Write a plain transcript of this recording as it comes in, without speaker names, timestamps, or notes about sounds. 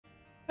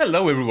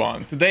Hello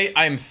everyone, today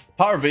I'm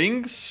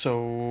starving,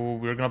 so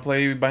we're gonna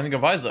play Binding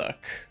of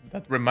Isaac.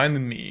 That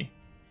reminded me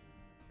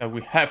that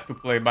we have to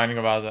play Binding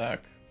of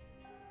Isaac.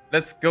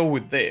 Let's go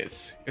with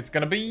this. It's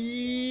gonna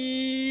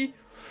be...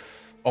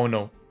 Oh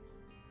no.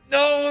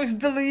 No, it's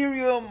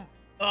Delirium!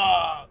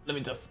 Let me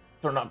just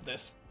turn up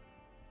this.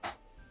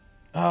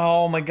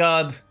 Oh my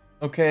god.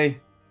 Okay.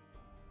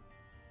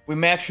 We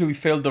may actually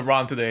fail the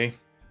run today.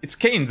 It's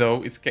Cain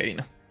though, it's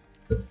Cain.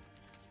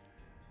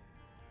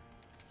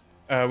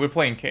 We're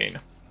playing Cain.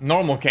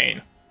 Normal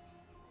Cain.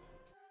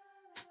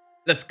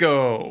 Let's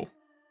go.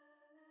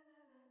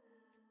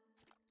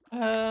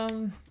 I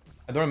don't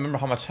remember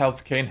how much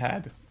health Cain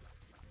had.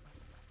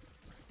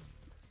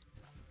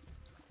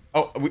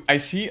 Oh, I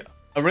see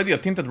already a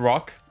tinted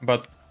rock,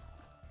 but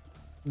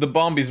the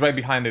bomb is right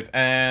behind it,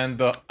 and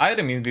the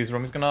item in this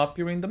room is gonna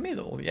appear in the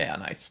middle. Yeah,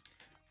 nice.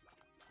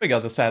 We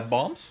got the sad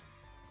bombs.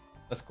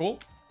 That's cool.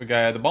 We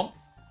got the bomb.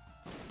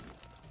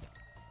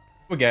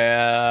 We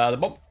got the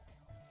bomb.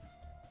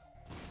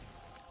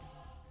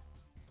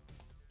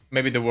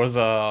 Maybe there was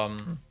a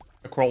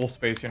crawl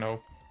space, you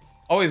know.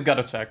 Always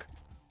gotta check.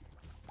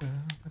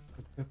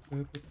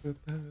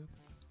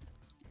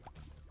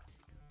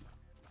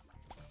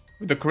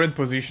 With the current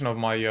position of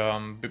my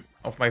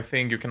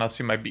thing, you cannot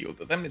see my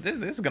build. I mean,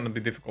 this is gonna be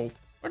difficult.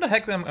 Where the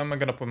heck am I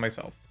gonna put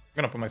myself? I'm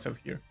gonna put myself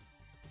here.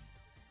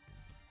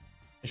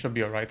 It should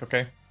be alright,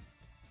 okay?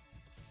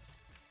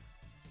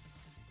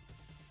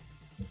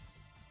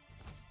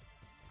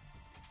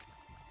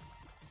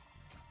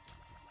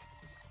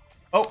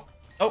 Oh!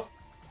 Oh!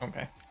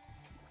 Okay.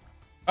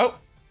 Oh!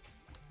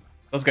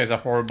 Those guys are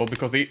horrible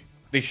because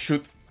they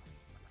shoot.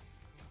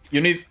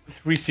 You need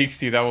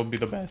 360, that would be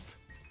the best.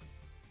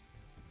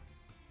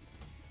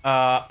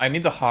 I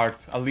need a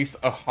heart, at least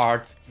a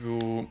heart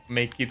to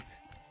make it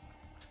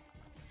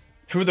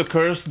through the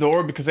cursed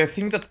door, because I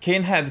think that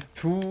Cain had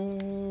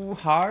 2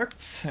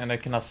 hearts, and I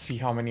cannot see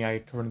how many I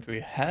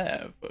currently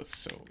have,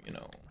 so, you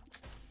know.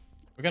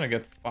 We're gonna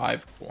get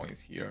 5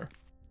 coins here.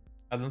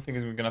 I don't think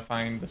we're gonna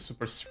find the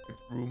super secret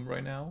room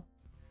right now.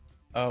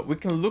 We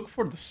can look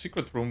for the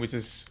secret room, which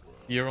is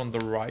here on the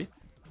right.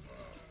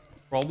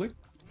 Probably.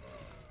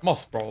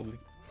 Most probably.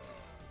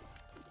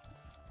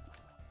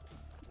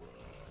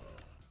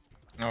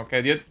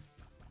 Okay,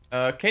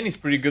 Cain is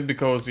pretty good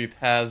because it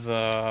has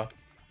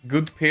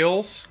good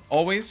pills,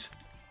 always.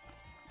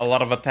 A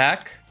lot of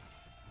attack.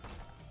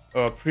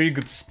 Pretty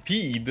good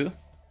speed.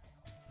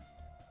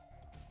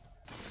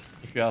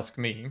 If you ask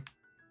me.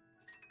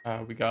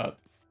 We got...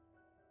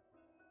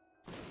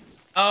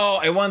 Oh,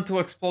 I want to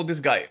explode this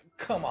guy.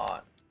 Come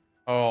on.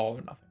 Oh,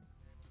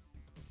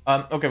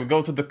 nothing. Okay, we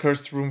go to the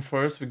cursed room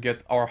first. We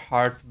get our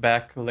heart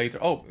back later.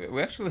 Oh,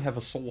 we actually have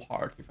a soul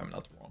heart, if I'm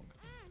not wrong.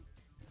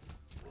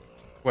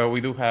 Well, we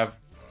do have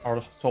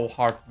our soul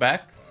heart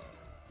back.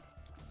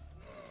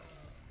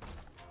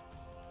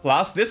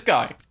 Plus this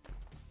guy.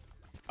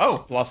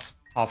 Oh, plus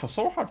half a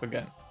soul heart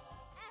again.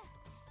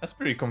 That's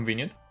pretty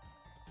convenient.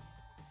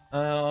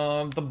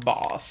 The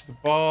boss. The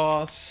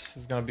boss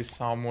is gonna be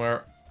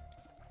somewhere.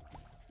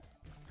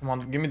 Come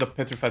on, give me the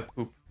petrified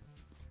poop.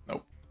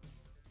 Nope.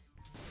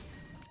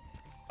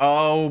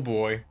 Oh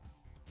boy.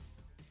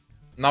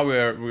 Now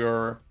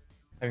we're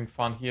having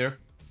fun here.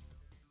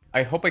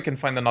 I hope I can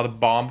find another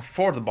bomb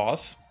for the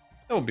boss.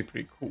 That would be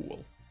pretty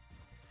cool.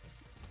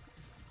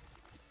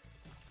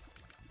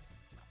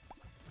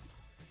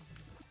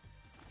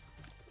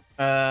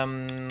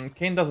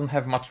 Cain doesn't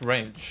have much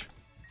range.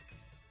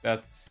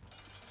 That's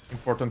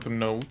important to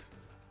note.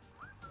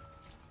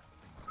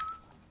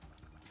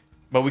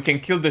 But we can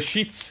kill the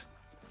sheets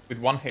with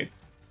 1 hit.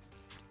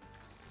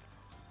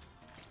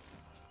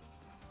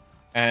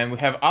 And we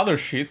have other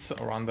sheets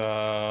around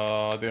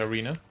the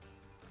arena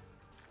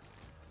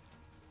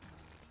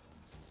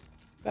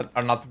that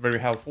are not very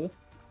helpful.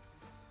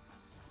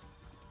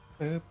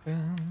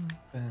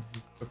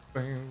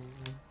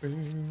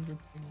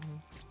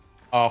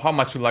 Oh, how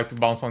much you like to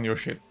bounce on your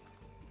shit.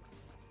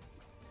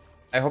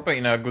 I hope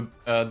in a good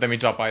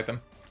damage up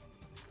item.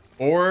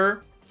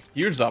 Or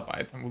heals up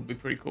item would be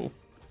pretty cool.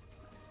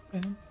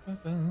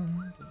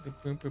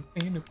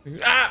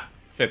 Ah!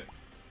 Shit.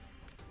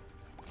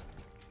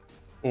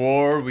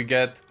 Or we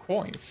get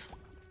coins.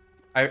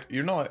 I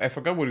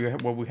forgot what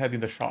we had in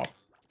the shop.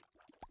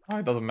 Oh,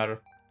 it doesn't matter.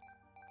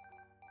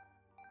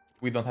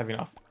 We don't have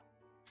enough.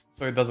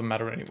 So it doesn't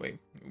matter anyway.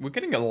 We're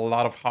getting a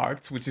lot of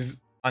hearts, which is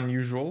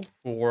unusual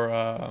for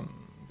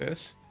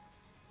this.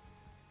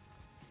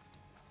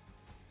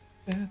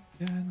 Come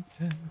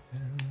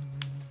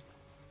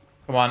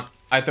on,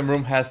 item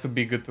room has to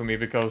be good to me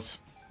because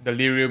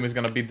Delirium is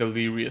gonna be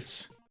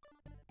delirious.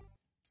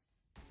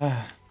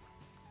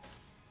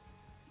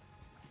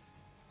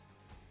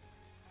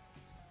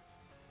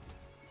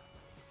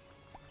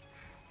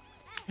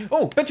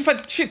 Oh,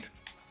 petrified shit!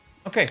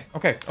 Okay.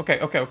 We're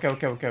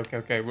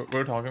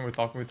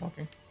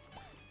talking.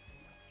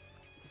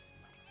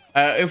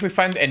 If we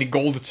find any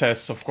gold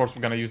chests, of course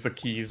we're gonna use the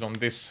keys on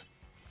this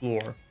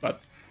floor,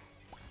 but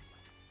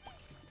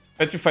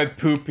petrified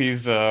poop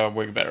is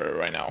way better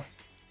right now.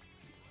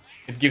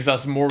 It gives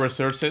us more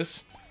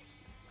resources.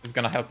 It's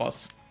gonna help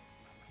us.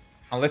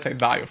 Unless I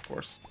die, of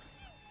course.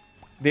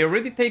 They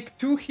already take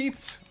 2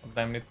 hits. Oh,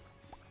 damn it.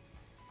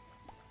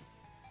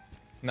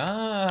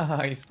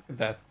 Nice. Look at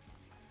that.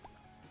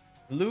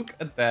 Look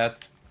at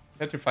that.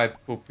 Petrified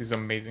poop is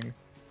amazing.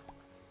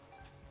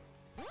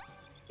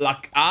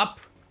 Luck up.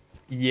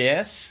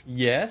 Yes.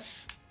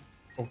 Yes.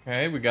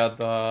 Okay, we got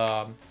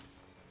the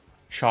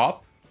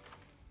shop.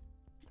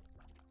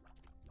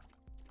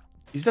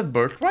 Is that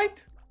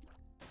birthright?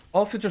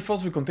 All future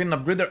foes will contain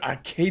an upgraded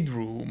arcade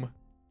room.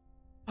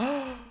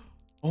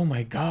 Oh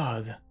my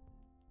god.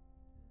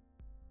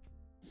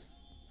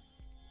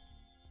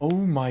 Oh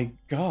my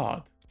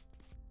god.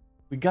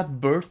 We got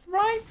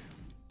birthright?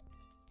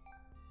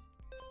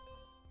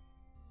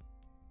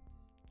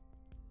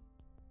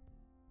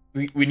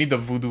 We need a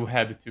voodoo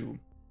head too,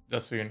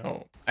 just so you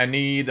know. I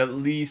need at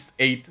least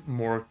 8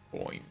 more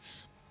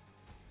coins.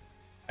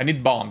 I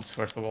need bombs,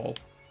 first of all.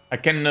 I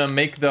can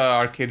make the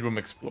arcade room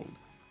explode.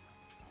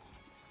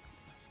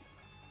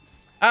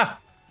 Ah!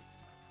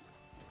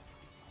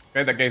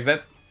 Okay, that guy's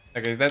dead.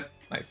 That guy's dead.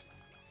 Nice.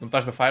 Don't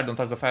touch the fire, don't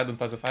touch the fire, don't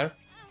touch the fire.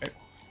 Okay.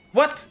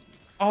 What?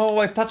 Oh,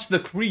 I touched the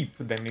creep.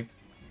 Damn it.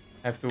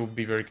 I have to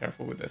be very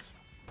careful with this.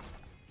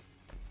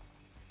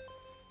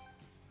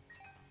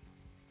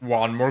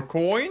 1 more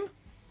coin.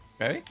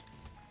 Okay.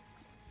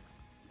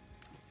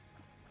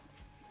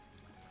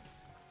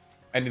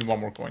 I need 1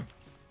 more coin.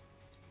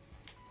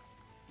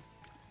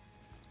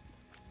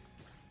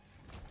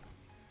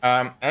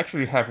 I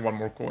actually have 1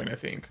 more coin, I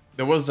think.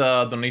 There was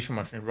a donation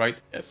machine, right?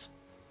 Yes.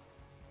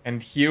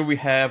 And here we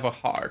have a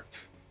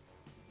heart.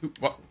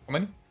 What? How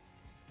many?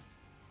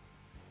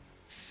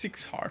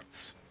 6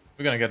 hearts.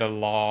 We're gonna get a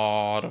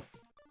lot of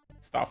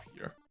stuff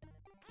here.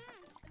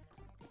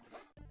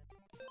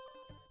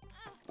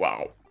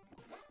 Wow.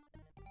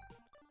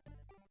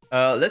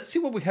 Let's see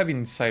what we have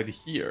inside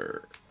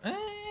here.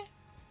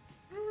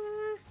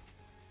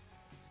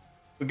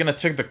 We're gonna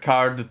check the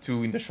card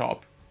too in the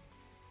shop.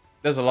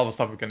 There's a lot of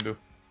stuff we can do.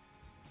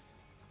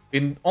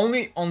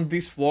 Only on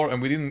this floor,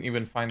 and we didn't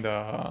even find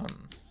the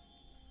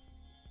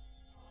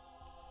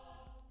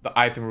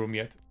item room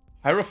yet.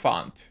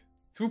 Hierophant.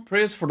 2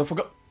 prayers for the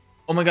forgot.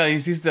 Oh my god,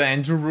 is this the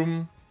engine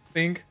room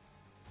thing?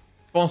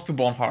 Spawns 2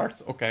 bone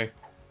hearts. Okay.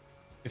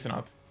 It's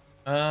not.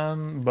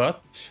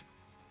 But...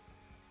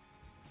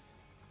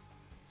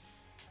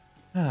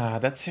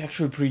 that's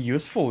actually pretty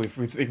useful if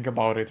we think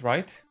about it,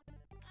 right?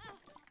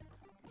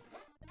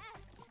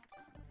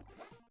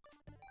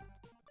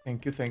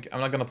 Thank you, thank you.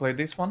 I'm not gonna play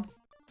this one.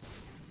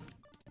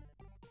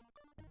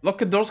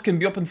 Locked doors can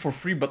be opened for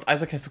free, but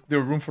Isaac has to clear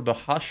a room for the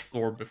hush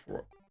floor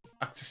before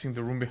accessing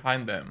the room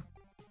behind them.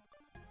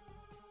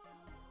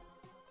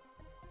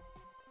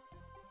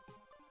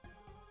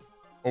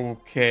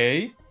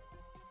 Okay.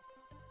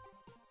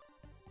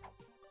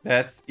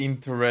 That's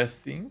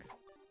interesting.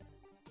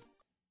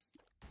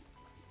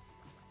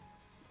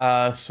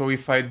 So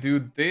if I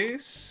do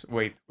this...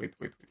 Wait.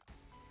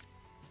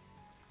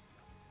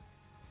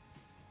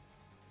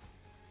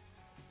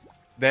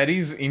 That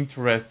is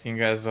interesting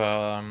as...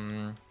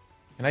 Can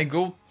I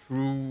go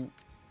through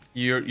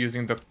here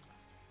using the...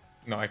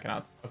 No, I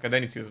cannot. Okay,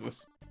 then it's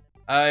useless.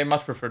 I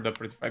much prefer the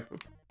Prettified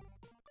Poop.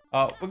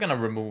 We're gonna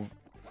remove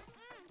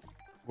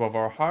 2 of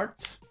our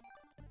hearts.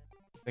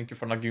 Thank you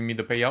for not giving me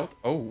the payout.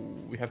 Oh,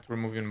 we have to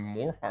remove even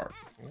more hearts.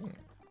 Ooh.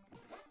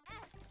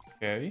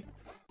 Okay.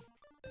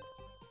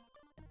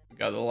 We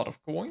got a lot of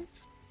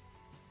coins.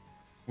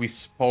 We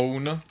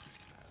spawn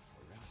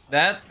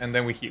that, and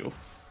then we heal.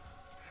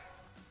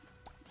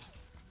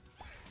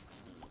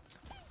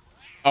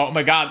 Oh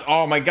my god,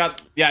 oh my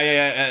god.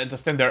 Yeah,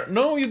 just stand there.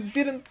 No, you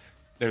didn't.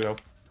 There you go.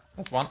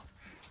 That's 1.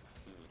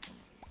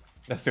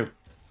 That's 2.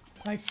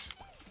 Nice.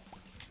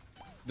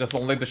 Just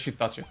don't let the shit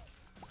touch you.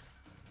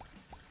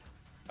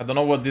 I don't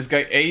know what this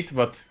guy ate,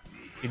 but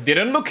he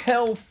didn't look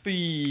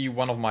healthy.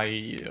 One of my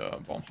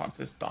bone hearts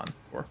is done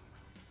for.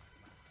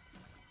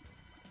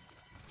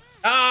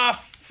 Ah,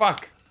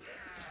 fuck.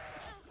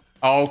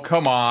 Oh,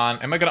 come on.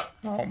 Am I gonna...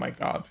 Oh my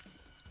god.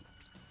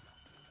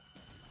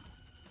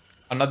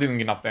 I'm not dealing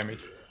enough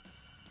damage.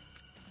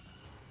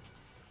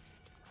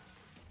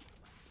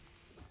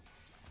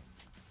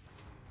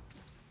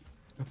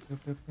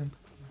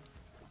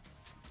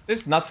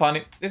 This is not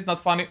funny. This is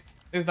not funny.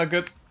 This is not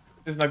good.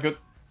 This is not good.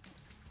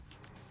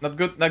 Not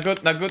good, not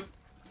good, not good.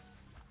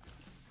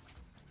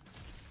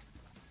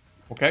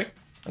 Okay.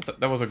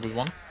 That was a good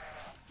one.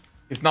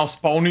 He's now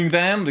spawning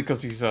them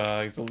because he's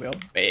a little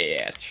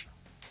bitch.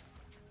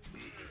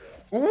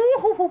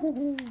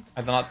 Ooh,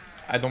 I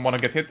don't want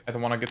to get hit. I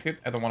don't want to get hit.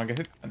 I don't want to get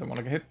hit. I don't want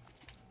to get hit.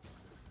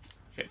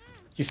 Shit.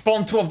 He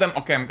spawned 2 of them.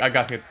 Okay, I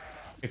got hit.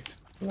 It's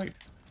too late.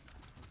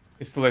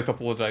 It's too late to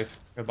apologize.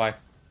 Goodbye.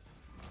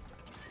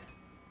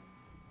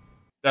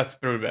 That's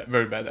very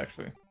bad,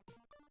 actually.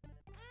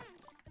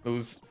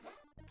 Lose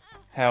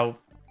health.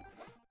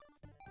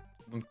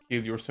 Don't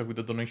kill yourself with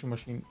the donation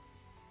machine.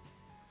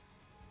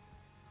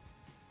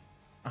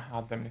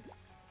 Ah, damn it.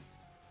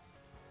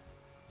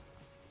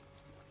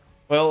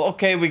 Well,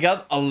 okay, we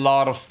got a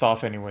lot of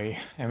stuff anyway.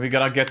 And we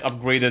gotta get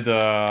upgraded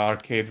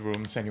arcade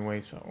rooms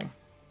anyway, so...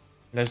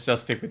 Let's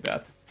just stick with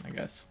that, I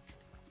guess.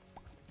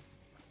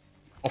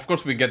 Of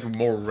course, we get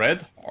more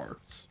red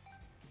hearts.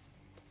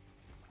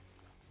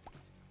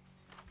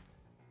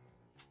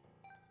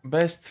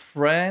 Best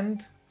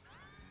friend?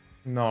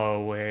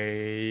 No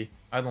way.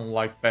 I don't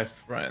like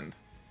best friend.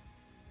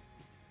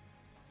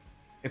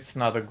 It's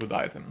not a good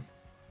item.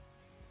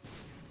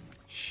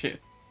 Shit.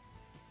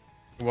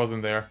 It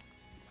wasn't there.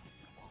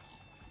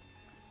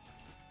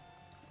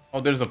 Oh,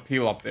 there's a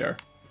peel up there.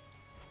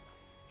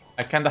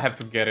 I kinda have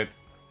to get it.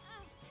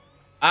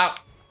 Ow!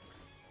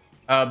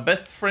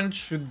 Best friend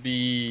should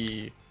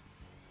be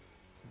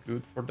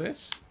good for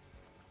this.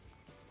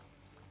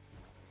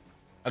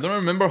 I don't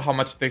remember how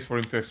much it takes for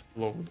him to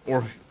explode.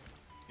 Or,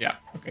 yeah,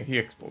 okay, he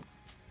explodes.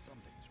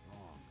 Something's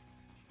wrong.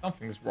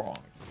 Something's wrong.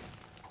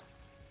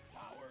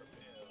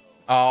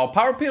 Oh,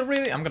 power pill,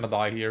 really? I'm gonna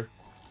die here.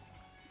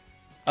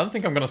 I don't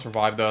think I'm gonna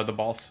survive the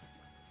boss.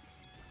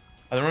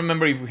 I don't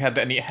remember if we had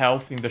any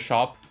health in the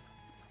shop,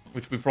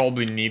 which we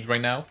probably need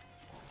right now.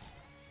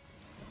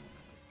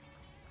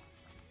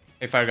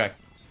 Hey, fire guy.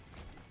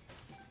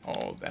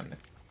 Oh, damn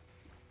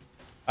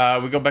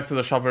it. We go back to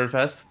the shop very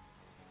fast.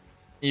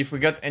 If we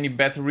get any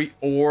battery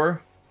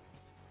or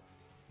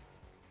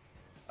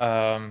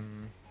a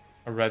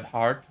red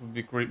heart, would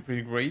be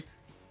pretty great.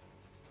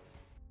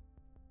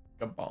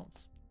 Got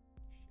bombs.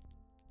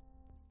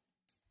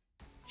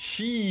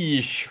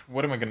 Sheesh.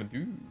 What am I gonna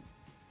do?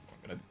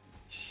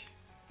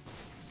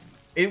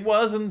 It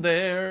wasn't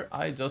there.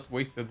 I just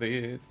wasted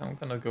it. I'm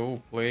gonna go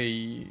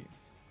play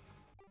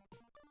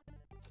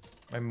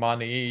my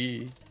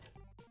money.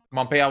 Come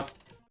on, pay out.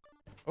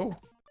 Oh.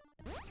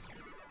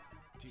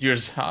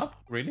 Tears up?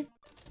 Really?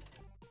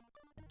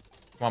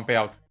 Come on, pay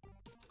out.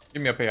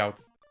 Give me a payout.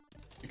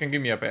 You can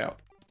give me a payout.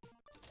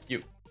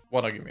 You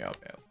wanna give me a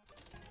payout.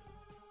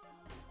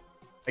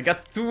 I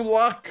got 2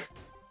 luck.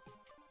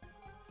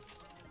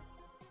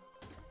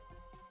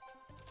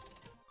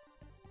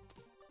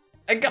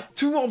 I got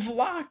 2 of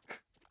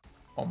luck.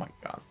 Oh my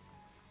god.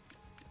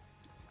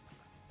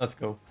 Let's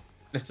go.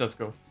 Let's just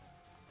go.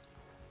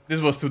 This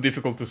was too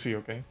difficult to see,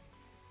 okay?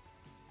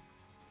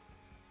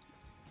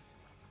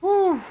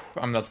 Whew,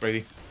 I'm not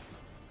ready.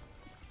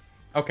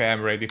 Okay,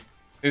 I'm ready.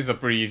 This is a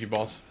pretty easy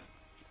boss.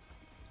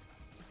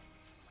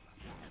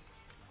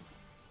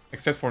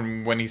 Except for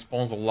when he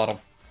spawns a lot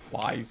of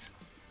flies.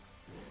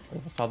 All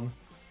of a sudden.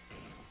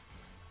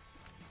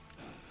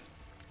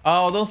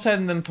 Oh, don't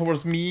send them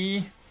towards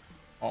me.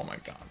 Oh my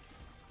god.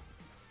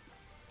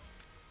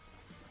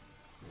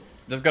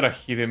 Just gotta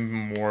hit him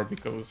more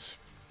because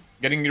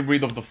getting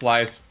rid of the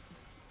flies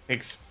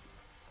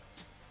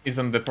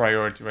isn't the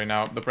priority right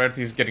now. The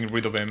priority is getting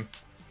rid of him.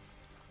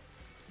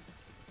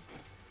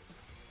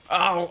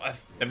 Oh,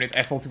 damn it.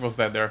 I thought he was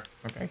dead there.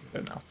 Okay, he's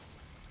dead now.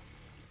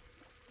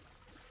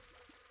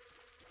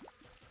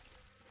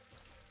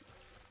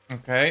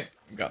 Okay,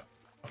 got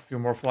a few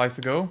more flies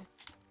to go.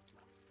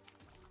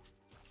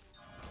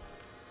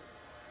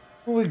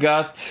 We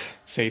got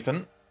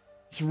Satan's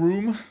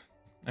room.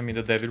 I mean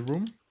the devil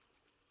room.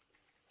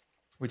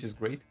 Which is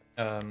great.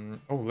 Oh,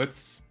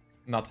 let's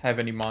not have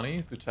any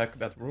money to check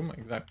that room.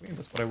 Exactly,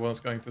 that's what I was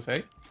going to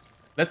say.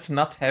 Let's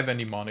not have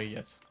any money,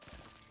 yes.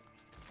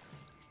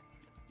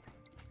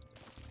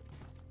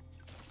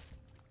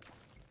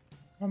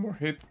 One more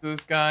hit to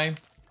this guy.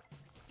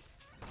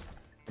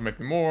 Or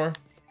maybe more.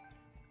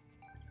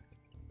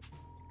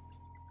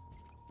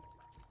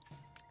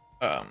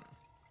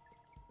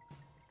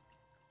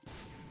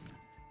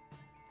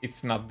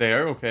 It's not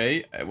there,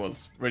 okay. I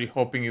was really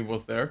hoping it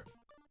was there.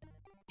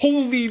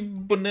 Holy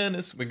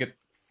bananas! We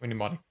need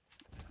money.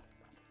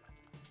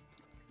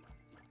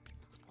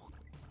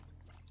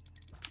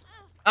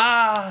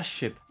 Ah,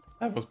 shit.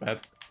 That was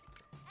bad.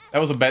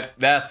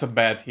 That's a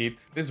bad hit.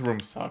 This room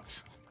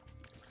sucks.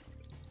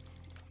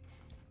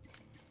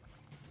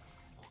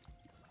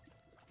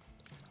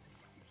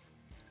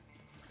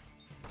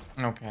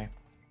 Okay.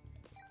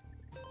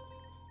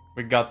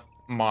 We got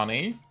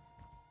money.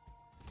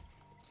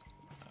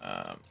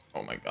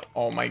 Oh my god.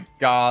 Oh my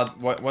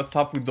god. What's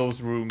up with those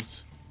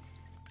rooms?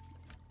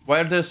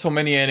 Why are there so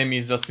many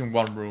enemies just in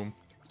one room?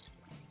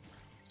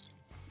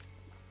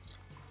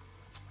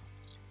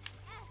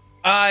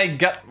 I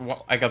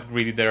got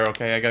greedy there,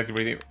 okay? I got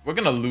greedy. We're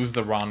gonna lose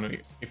the run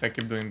if I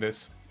keep doing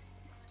this.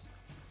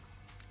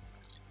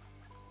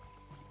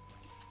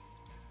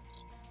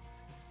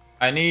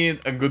 I need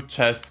a good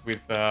chest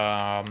with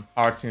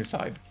hearts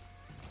inside.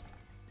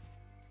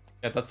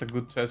 Yeah, that's a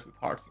good chest with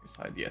hearts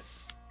inside,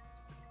 yes.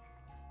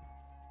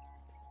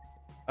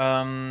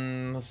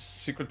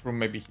 Secret room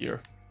maybe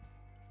here.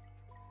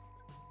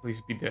 Please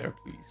be there,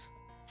 please.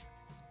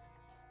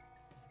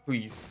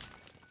 Please.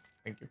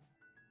 Thank you.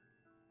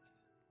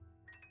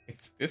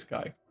 It's this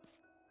guy.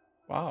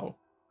 Wow.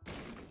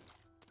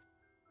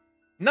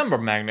 Number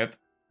magnet.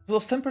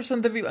 Plus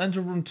 10% devil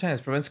engine room chance.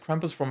 Prevents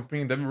Krampus from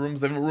appearing in devil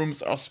rooms. Devil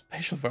rooms are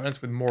special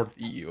variants with more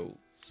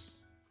deals.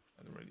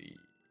 I don't really...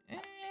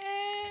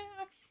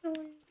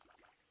 actually...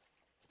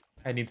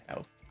 I need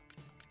health.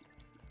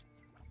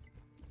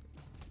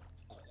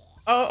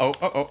 Oh.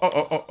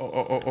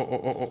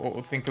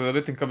 Think a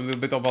little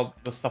bit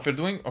about the stuff you're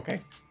doing.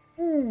 Okay.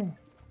 Ooh.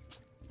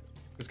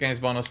 This game's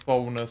bonus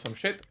spawn some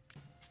shit.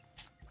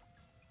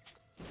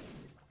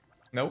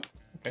 No?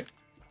 Okay.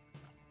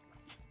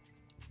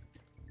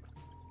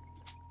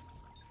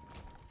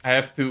 I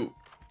have to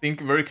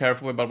think very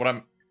carefully about what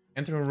I'm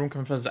entering a room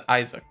confess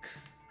Isaac.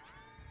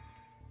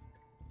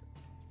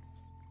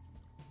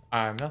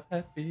 I'm not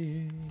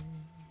happy.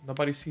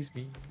 Nobody sees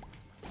me.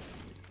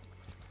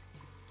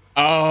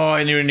 Oh,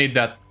 I really need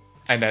that.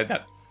 I need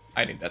that.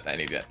 I need that. I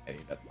need that. I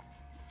need that.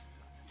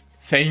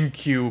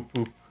 Thank you,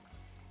 Poop.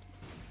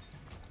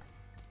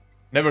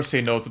 Never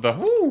say no to the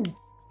whoo.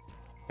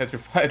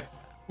 Petrified.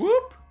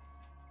 Whoop.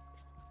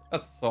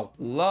 That's a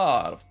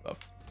lot of stuff.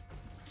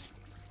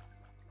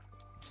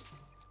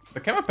 The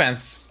camo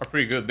pants are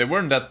pretty good. They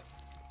weren't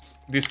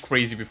this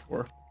crazy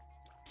before.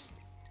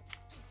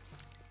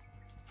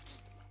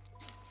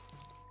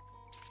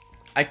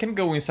 I can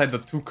go inside the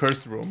 2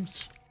 cursed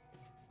rooms,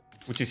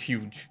 which is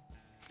huge.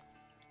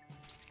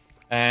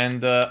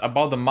 And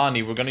about the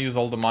money, we're gonna use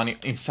all the money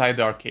inside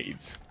the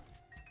arcades.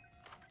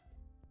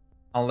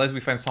 Unless we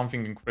find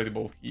something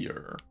incredible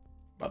here.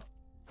 But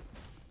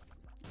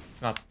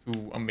it's not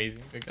too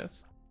amazing, I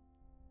guess.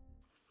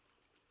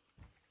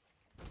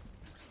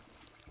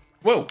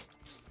 Whoa!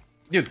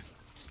 Dude!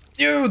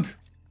 Dude!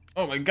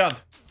 Oh my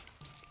god!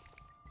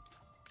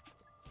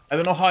 I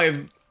don't know how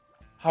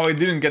I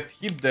didn't get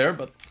hit there,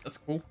 but that's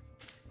cool.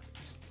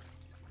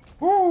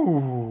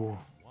 Ooh!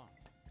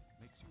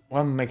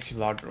 One makes you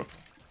larger.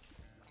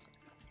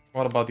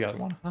 What about the other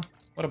one, huh?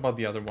 What about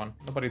the other one?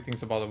 Nobody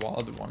thinks about the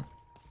other one.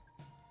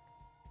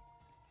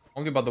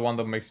 Only about the one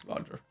that makes you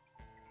larger.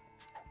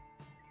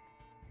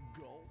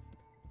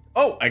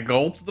 Oh, I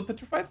gulped the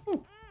petrified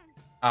poop.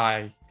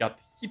 I got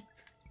hit.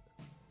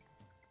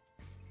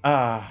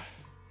 Ah.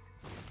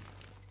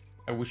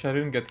 I wish I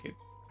didn't get hit.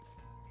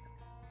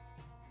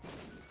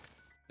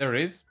 There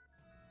it is.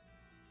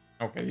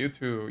 Okay, you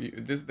two.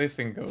 This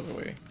thing goes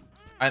away.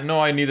 I know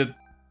I needed.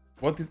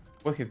 What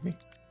hit me?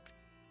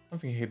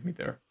 Something hit me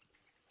there.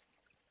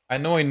 I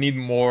know I need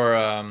more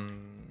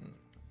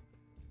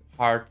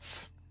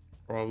hearts.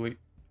 Probably.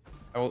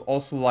 I would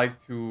also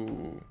like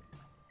to.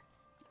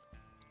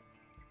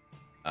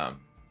 I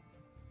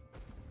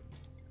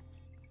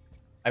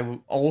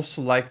would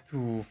also like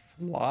to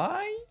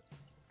fly.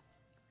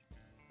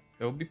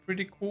 That would be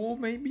pretty cool,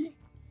 maybe.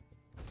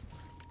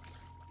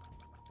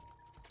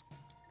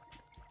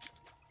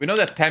 We know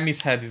that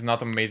Tammy's head is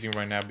not amazing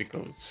right now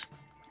because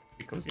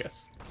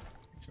yes,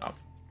 it's not.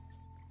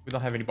 We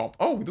don't have any bombs.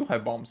 Oh, we do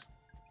have bombs.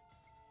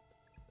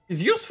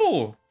 He's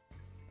useful.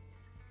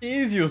 He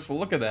is useful.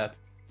 Look at that.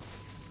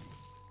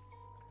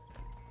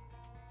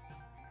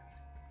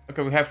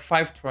 Okay, we have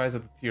 5 tries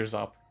at the tears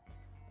up.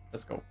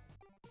 Let's go.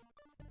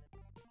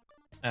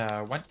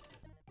 1,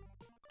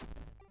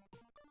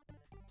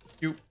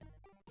 2.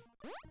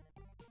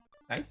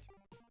 Nice.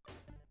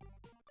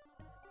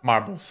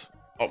 Marbles.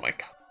 Oh my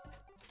god.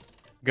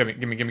 Give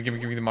me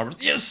the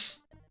marbles.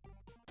 Yes!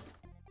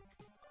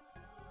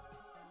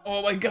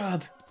 Oh my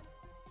god.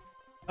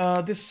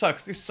 This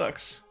sucks.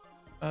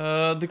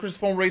 Decrease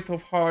spawn rate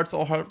of hearts.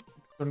 All hearts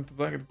turn to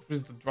black.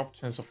 Decrease the drop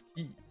chance of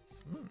keys.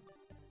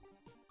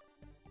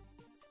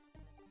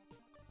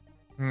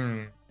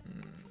 I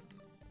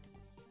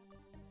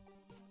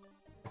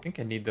think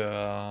I need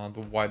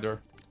the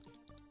wider.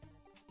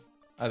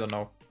 I don't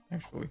know,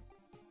 actually.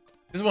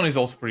 This one is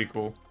also pretty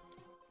cool.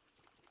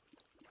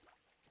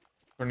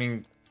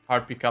 Turning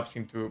hard pickups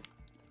into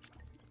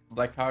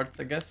black hearts,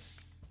 I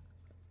guess.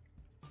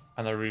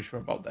 I'm not really sure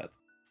about that.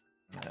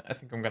 I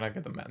think I'm gonna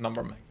get the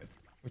number magnet,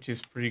 which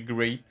is pretty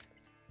great.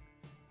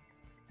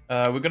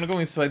 We're gonna go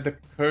inside the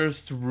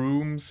cursed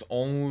rooms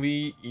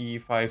only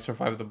if I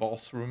survive the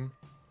boss room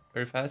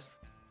very fast.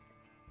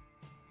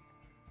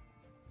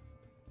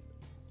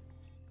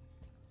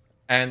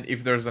 And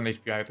if there's an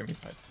HP item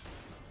inside.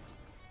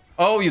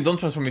 Oh, you don't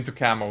transform into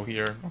camo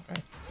here.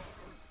 Okay.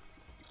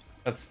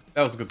 That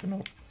was good to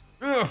know.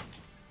 Ugh.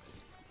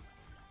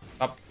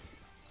 Stop.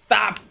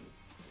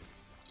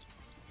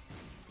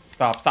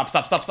 Stop! Stop.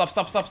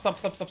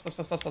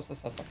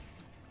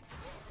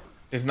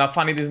 This is not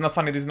funny, this is not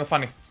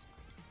funny.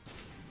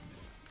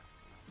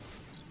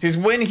 Since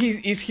when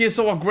is he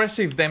so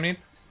aggressive, damn it?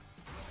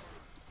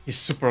 He's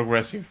super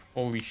aggressive.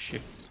 Holy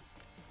shit.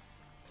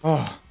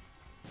 Oh.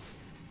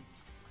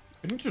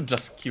 Didn't you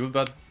just kill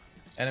that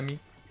enemy?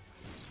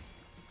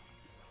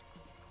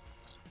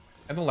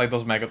 I don't like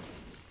those maggots.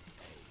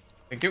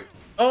 Thank you.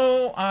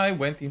 Oh, I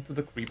went into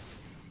the creep.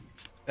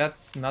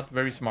 That's not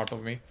very smart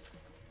of me.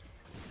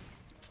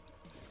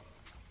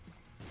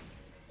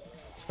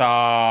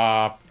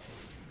 Stop.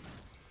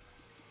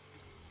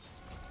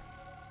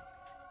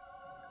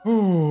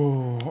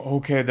 Ooh,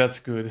 okay, that's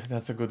good.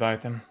 That's a good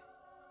item.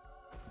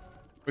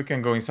 We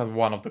can go inside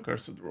one of the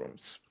cursed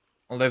rooms.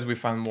 Unless we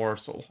find more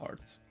soul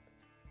hearts.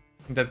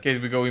 In that case,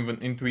 we go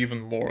into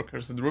even more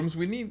cursed rooms.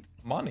 We need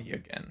money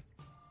again.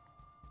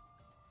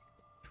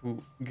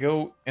 to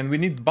go... And we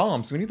need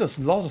bombs. We need a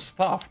lot of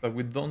stuff that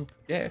we don't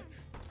get.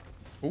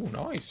 Oh,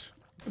 nice.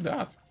 Look at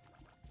that.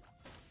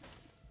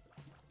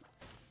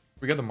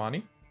 We got the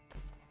money.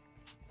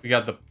 We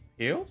got the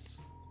pills.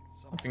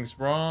 Something's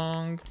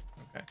wrong.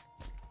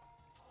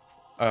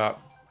 Okay.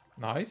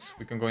 Nice.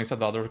 We can go inside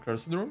the other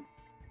cursed room.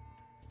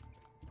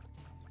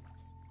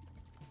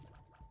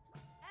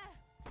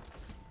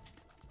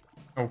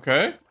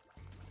 Okay.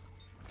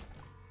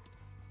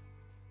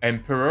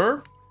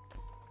 Emperor.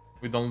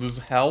 We don't lose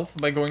health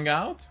by going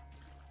out.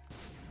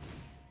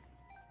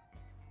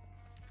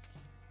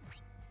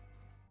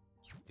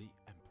 The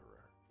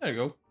Emperor. There you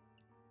go.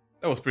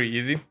 That was pretty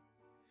easy.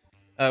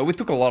 We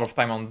took a lot of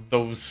time on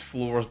those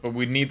floors, but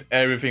we need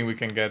everything we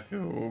can get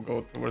to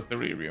go towards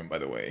Delirium, by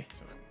the way.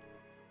 So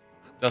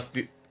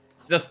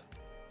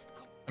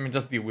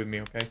just deal with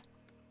me, okay?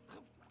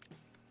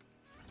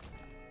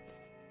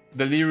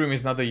 Delirium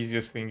is not the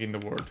easiest thing in the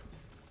world,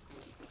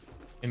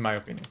 in my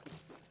opinion.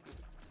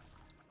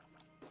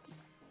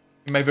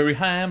 In my very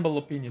humble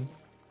opinion.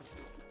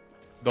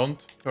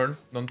 Don't turn,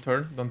 don't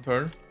turn, don't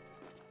turn.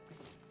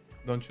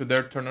 Don't you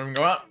dare turn and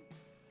go out.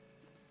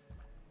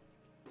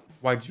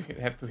 Why did you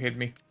have to hit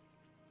me?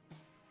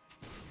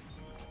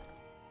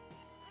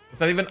 It's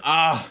not even...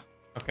 Ah!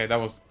 Okay, that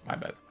was my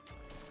bad.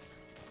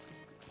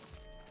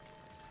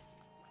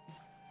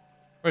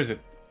 Where is it?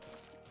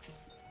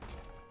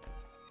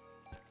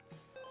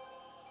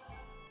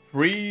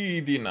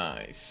 Pretty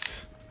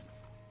nice.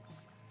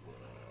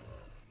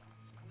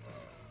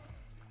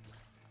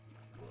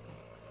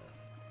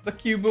 The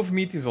cube of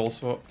meat is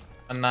also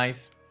a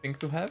nice thing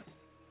to have.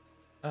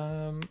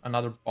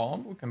 Another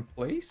bomb we can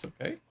place,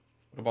 okay.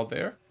 What about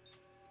there?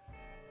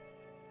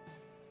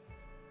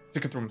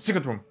 Secret room,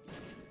 secret room.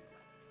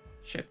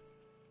 Shit.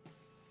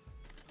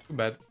 Too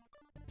bad.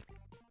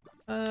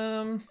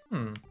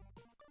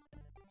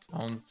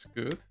 Sounds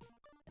good.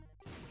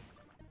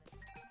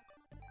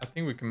 I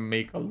think we can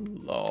make a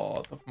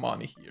lot of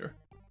money here.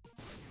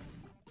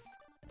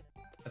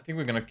 I think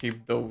we're gonna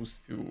keep those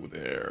two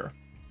there.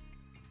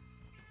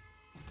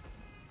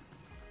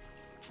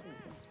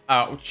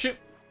 Ouch.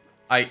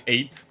 I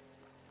ate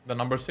the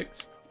number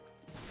 6.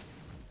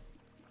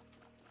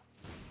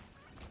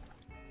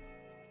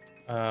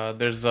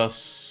 There's a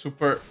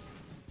super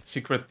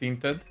secret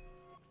tinted,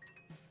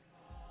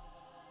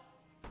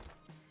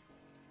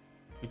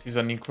 which is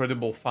an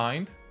incredible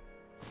find.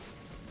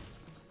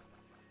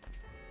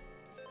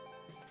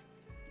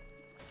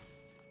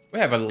 We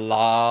have a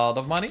lot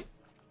of money,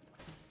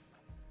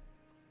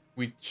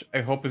 which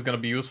I hope is gonna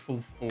be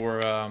useful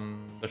for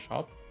the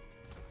shop.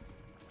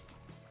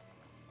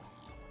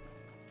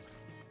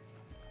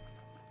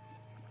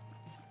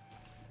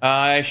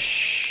 I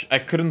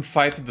couldn't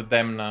fight the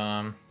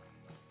damn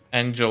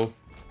angel.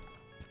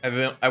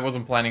 I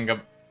wasn't planning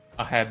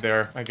ahead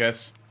there, I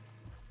guess.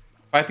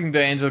 Fighting the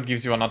angel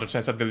gives you another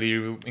chance at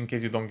Delirium in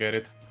case you don't get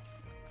it.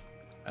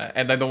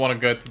 And I don't want to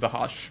get to the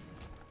Hush.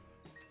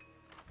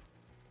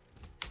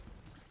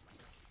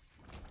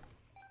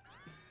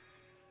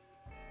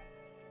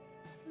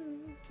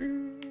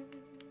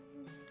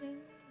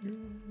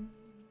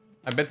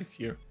 I bet it's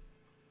here.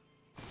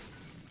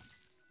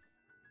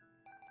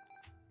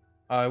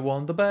 I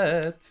won the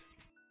bet.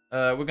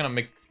 We're gonna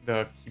make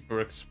the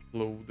keeper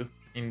explode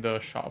in the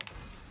shop.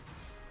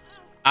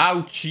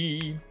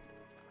 Ouchie!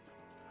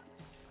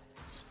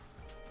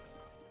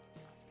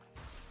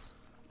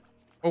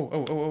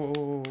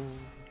 Oh.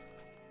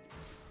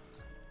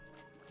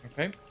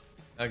 Okay.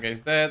 That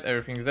guy's dead.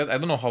 Everything's dead. I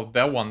don't know how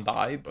that one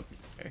died, but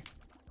it's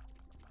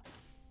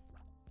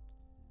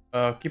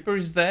okay. Keeper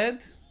is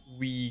dead.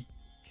 We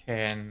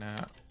can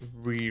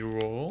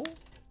reroll.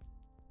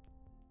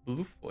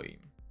 Blue flame.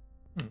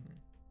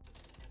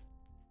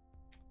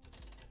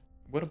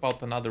 What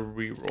about another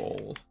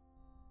reroll?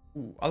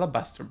 Ooh,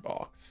 alabaster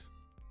box.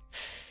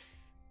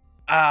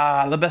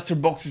 Alabaster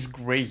box is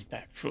great,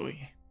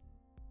 actually.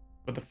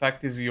 But the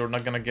fact is you're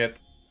not gonna get...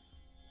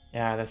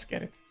 Yeah, let's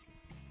get it.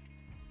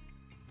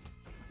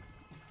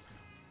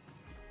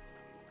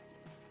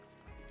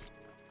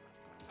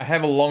 I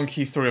have a long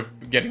history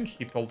of getting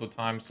hit all the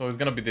time, so it's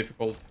gonna be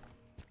difficult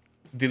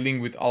dealing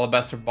with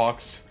alabaster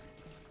box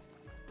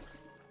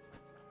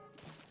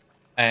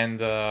and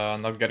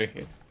not getting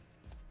hit.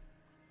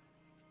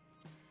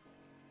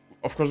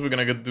 Of course, we're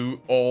gonna do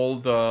all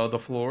the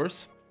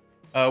floors.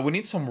 We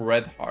need some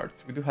red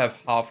hearts. We do have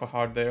half a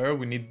heart there.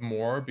 We need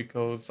more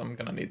because I'm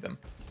gonna need them.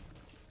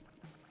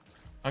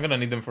 I'm gonna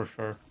need them for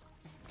sure.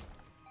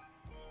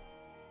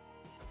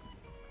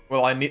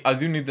 Well, I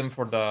do need them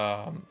for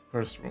the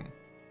first room.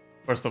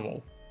 First of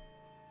all.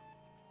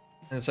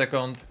 And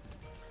second...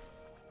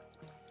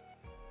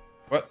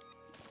 What?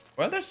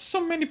 Well, there's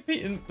so many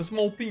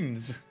small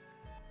pins.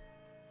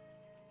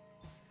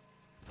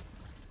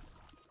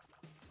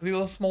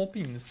 Little small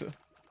pins.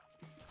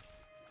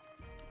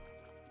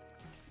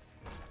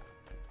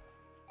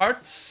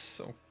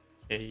 Hearts?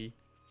 Okay.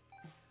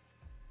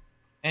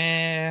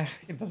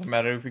 It doesn't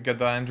matter if we get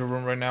the Andrew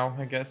room right now,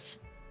 I guess.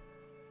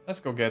 Let's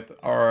go get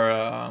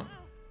our...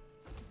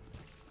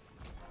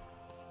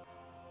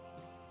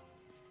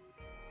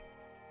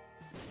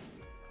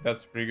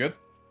 That's pretty good.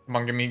 Come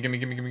on, gimme, gimme,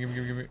 gimme, gimme, gimme,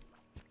 gimme, gimme.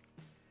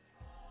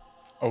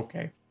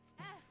 Okay.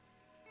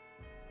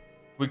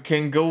 We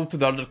can go to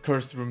the other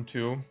cursed room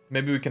too.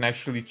 Maybe we can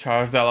actually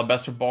charge the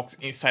alabaster box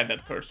inside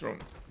that cursed room.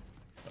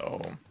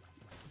 So...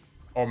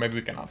 Or maybe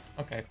we cannot.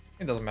 Okay,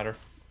 it doesn't matter.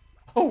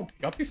 Oh,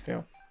 Guppy's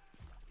tail.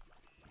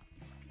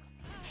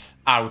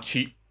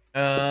 Ouchie.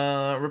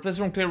 Replace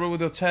room clear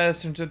with a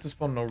chest and to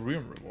spawn no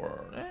room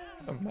reward.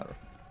 It doesn't matter.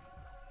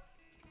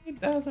 It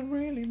doesn't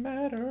really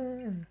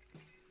matter.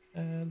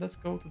 Let's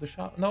go to the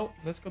shop. No,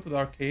 let's go to the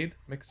arcade.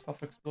 Make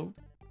stuff explode.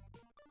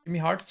 Give me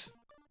hearts.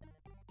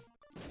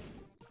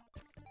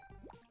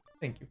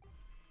 Thank you.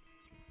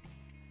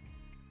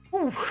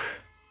 Whew.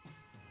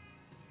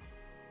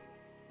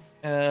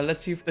 Let's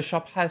see if the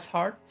shop has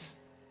hearts.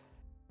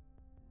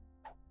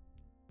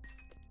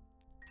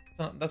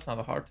 That's not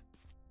a heart.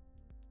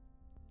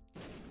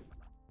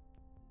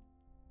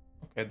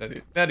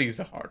 Okay, that is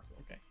a heart.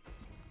 Okay,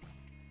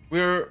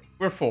 we're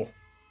full.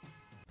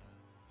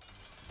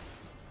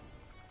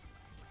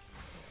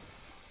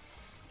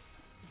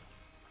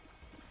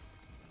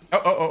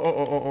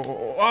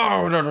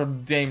 Oh, no,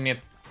 damn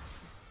it.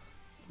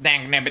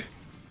 Dang nabbit.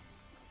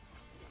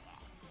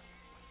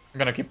 I'm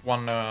gonna keep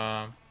one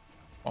bomb.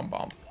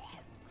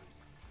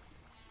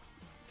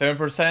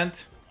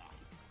 7%.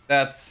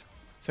 That's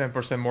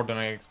 7% more than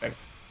I expect.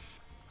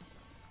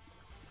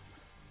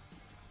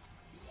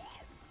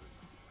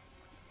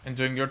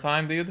 Enjoying your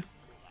time, dude?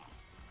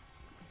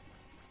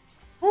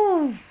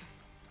 Whew.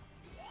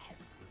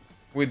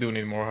 We do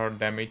need more hard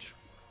damage.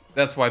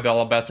 That's why the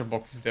alabaster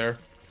box is there.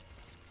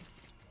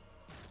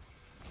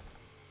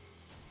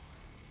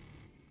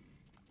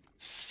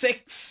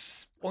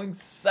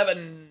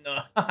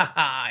 6.7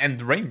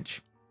 and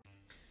range.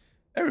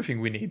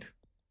 Everything we need.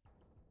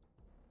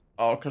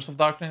 Oh, Curse of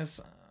Darkness.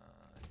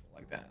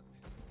 Like that.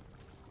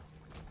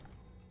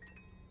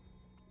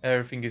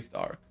 Everything is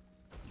dark.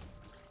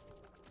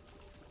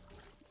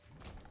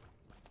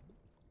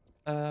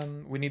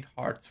 We need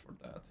hearts for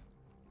that.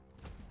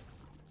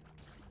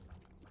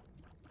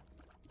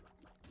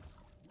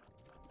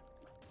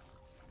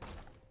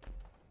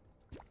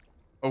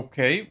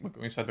 Okay, we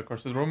go inside the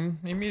cursed room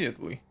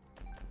immediately.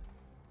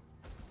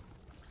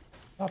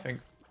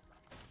 Nothing.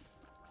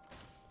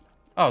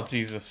 Oh,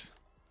 Jesus.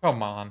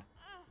 Come on.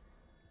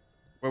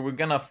 Well, we're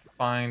gonna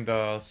find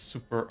a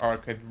super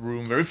arcade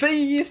room very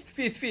fast.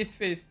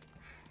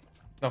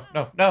 No.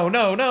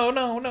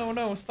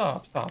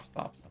 Stop.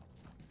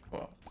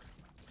 Whoa.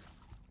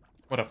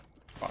 What the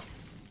fuck?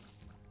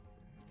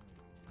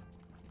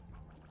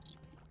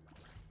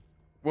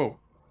 Whoa.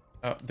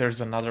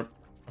 There's another...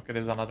 Okay,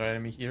 there's another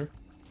enemy here.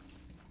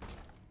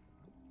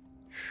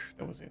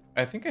 That was it.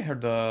 I think I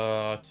heard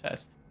the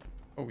chest.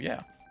 Oh,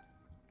 yeah.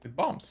 With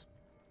bombs.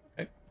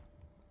 Okay.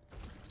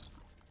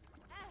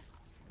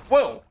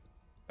 Whoa!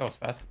 That was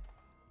fast.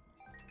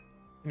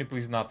 Can you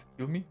please not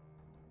kill me?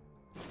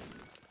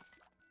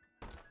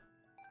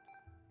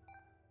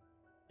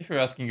 If you're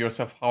asking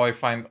yourself how I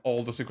find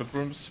all the secret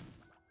rooms,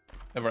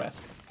 never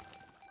ask.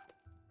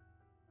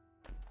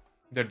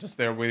 They're just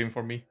there waiting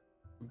for me.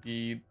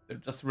 They're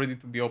just ready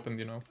to be opened,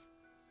 you know.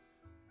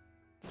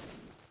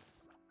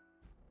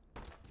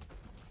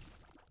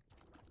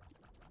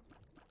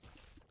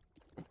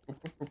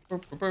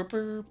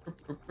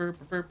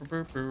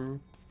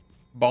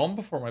 Bomb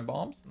for my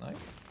bombs,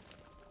 nice.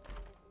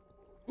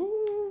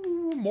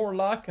 Ooh, more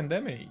luck and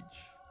damage.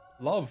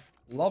 Love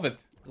it.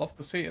 Love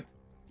to see it.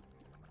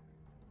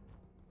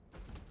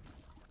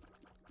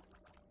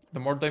 The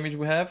more damage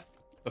we have,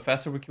 the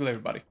faster we kill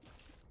everybody.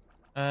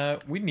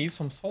 We need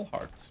some soul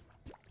hearts.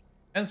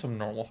 And some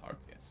normal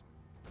hearts, yes.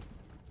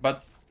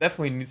 But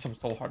definitely need some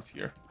soul hearts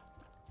here.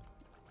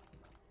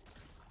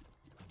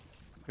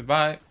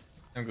 Goodbye.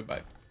 And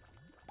goodbye.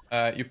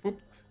 You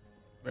pooped.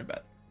 Very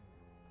bad.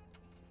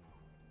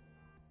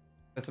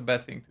 That's a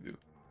bad thing to do.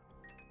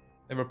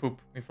 Never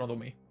poop in front of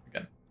me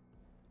again.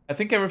 I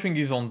think everything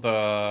is on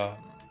the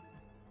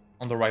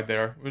right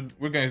there.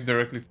 We're going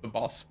directly to the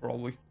boss,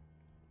 probably.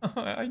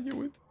 I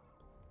knew it.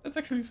 That's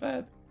actually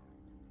sad.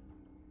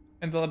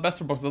 And the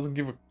alabaster box doesn't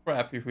give a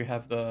crap if we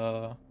have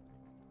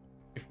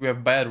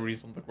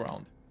batteries on the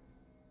ground.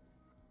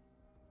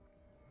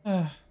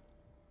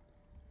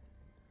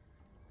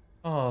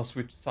 Oh,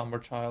 sweet summer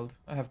child.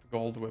 I have to go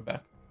all the way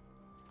back.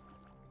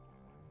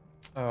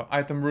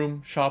 Item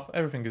room, shop,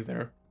 everything is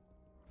there.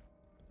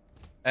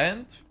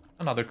 And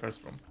another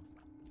cursed room.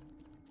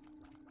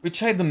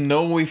 Which I don't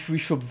know if we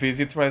should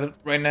visit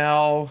right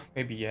now.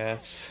 Maybe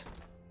yes.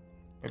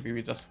 Maybe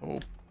we just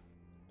hope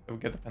that we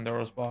get the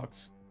Pandora's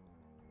box.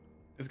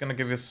 It's gonna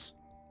give us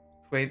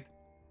 20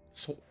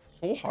 soul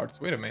hearts.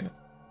 Wait a minute.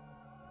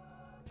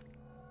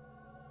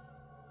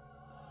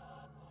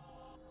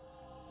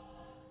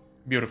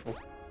 Beautiful.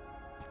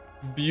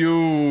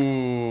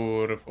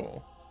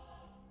 Beautiful.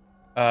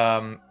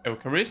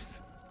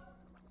 Eucharist.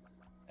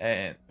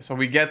 And so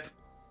we get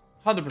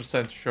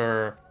 100%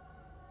 sure.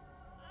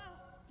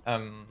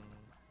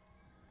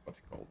 What's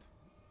it called?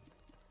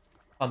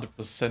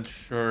 100%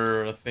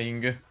 sure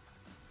thing.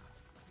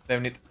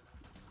 Damn it.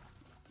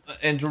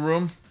 engine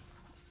room,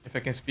 if I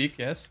can speak,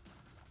 yes.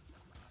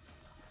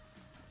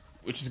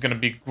 Which is gonna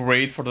be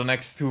great for the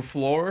next 2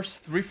 floors,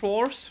 3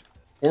 floors,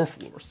 4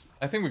 floors.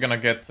 I think we're gonna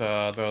get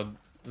the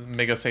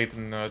Mega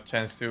Satan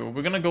chance to.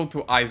 We're gonna go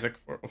to Isaac,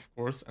 of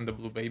course, and the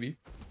blue baby.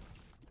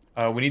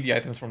 We need the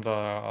items from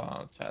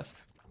the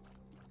chest.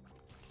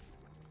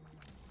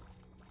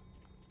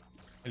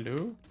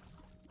 Hello?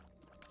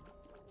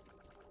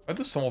 Why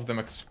do some of them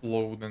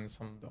explode and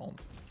some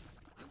don't?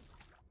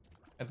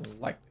 I don't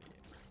like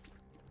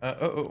that.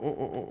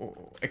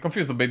 I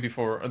confused the baby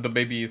for the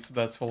baby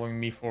that's following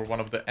me for one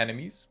of the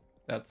enemies.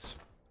 That's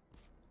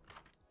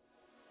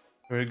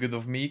very good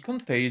of me.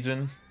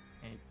 Contagion.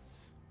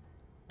 It's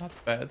not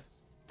bad.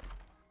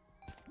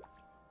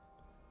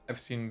 I've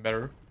seen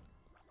better.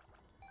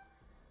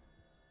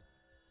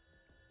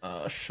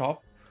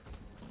 Shop.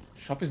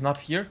 Shop is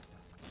not here?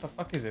 What the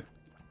fuck is it?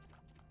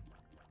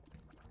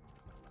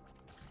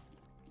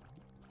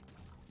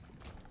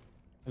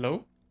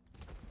 Hello?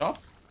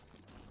 Shop?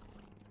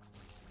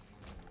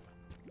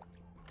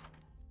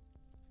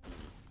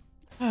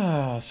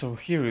 So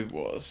here it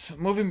was.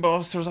 Moving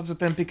boxers up to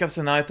 10 pickups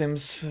and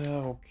items.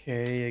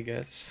 Okay, I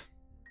guess.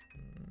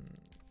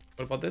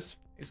 What about this?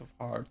 Ace of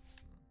Hearts.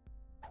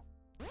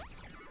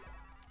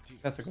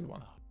 That's a good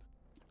one.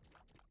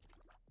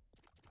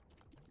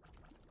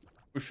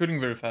 We're shooting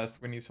very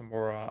fast. We need some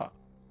more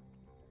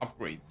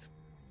upgrades.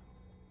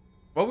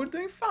 Well, we're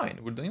doing fine.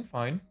 We're doing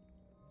fine.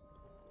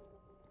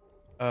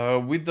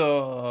 With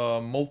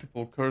the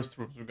multiple cursed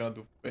rooms, we're gonna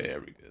do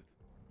very good.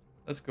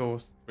 Let's go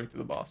straight to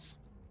the boss.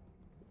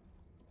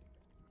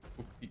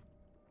 Oopsie.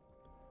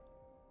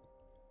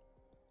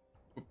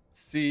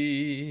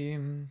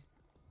 Oopsie.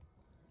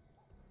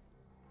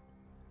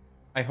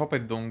 I hope I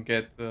don't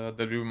get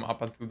Delirium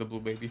up until the blue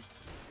baby.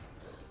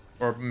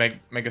 Or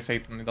Mega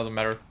Satan, it doesn't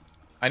matter.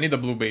 I need a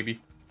blue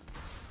baby.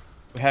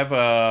 We have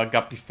a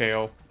Guppy's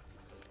tail.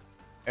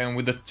 And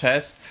with the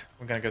chest,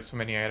 we're gonna get so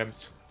many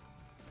items.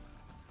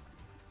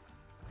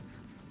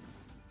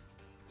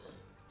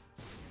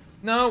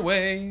 No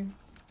way.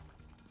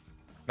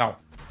 No.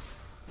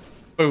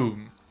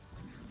 Boom.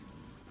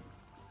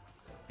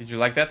 Did you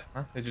like that?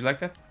 Huh? Did you like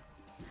that?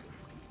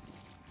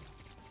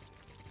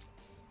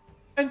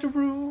 Enter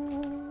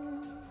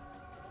room.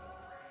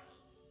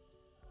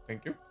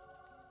 Thank you.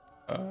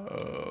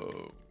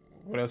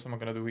 What else am I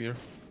gonna do here?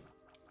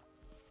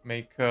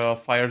 Make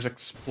fires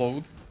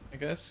explode, I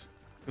guess.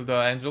 To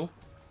the angel.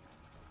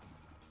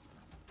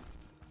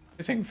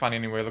 This ain't fun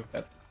anyway, look at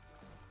that.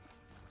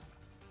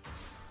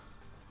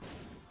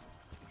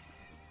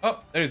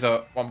 Oh, there is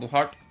a Womble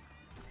Heart.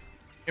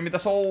 Give me the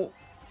soul.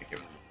 Thank you.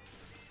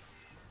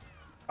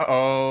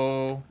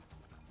 Uh-oh.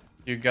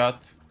 You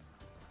got...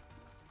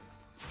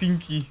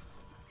 Stinky.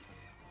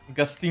 You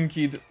got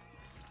stinkied.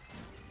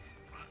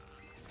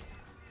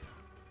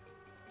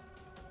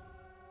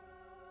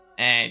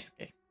 It's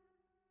okay.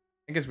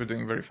 I guess we're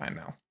doing very fine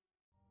now.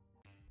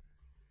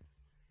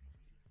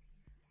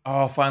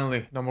 Oh,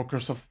 finally. No more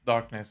Curse of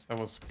Darkness. That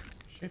was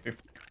shitty.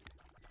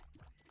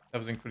 That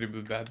was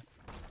incredibly bad.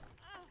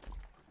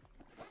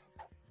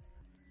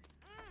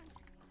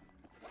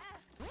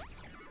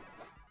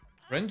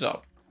 Range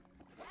up.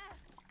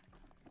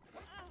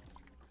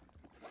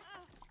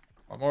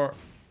 One more.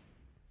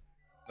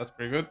 That's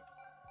pretty good.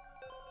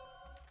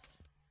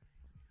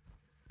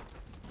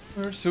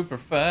 We're super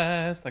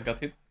fast. I got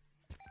hit.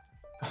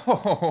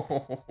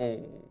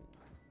 Oh.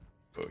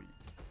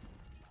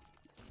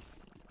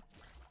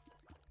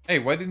 Hey,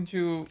 why didn't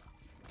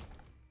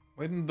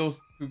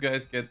those two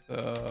guys get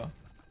oh,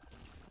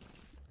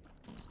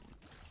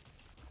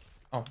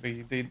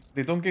 they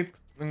don't get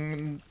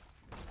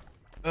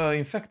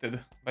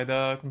infected by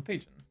the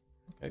contagion.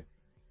 Okay.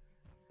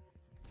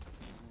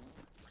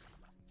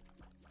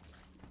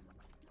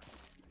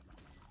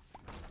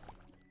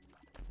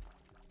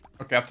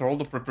 Okay, after all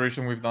the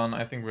preparation we've done,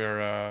 I think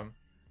we're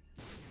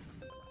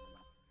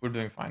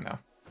doing fine now.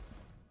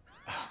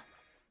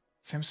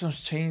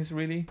 Samson's chains,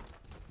 really?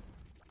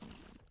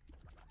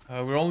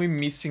 We're only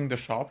missing the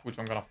shop, which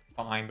I'm gonna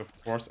find, of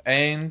course,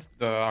 and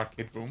the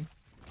arcade room.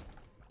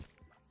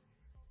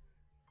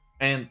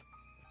 And,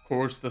 of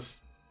course, the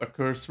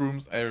curse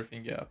rooms,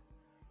 everything, yeah.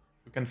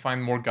 We can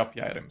find more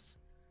Guppy items.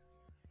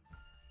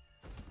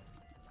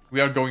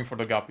 We are going for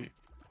the Guppy.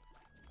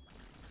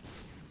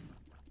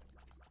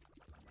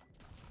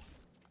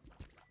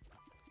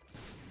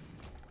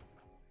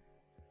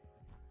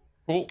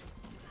 Cool.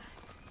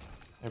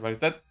 Everybody's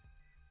dead.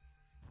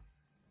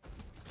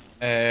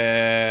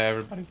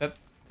 Everybody's dead.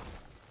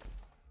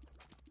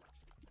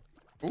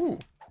 Ooh.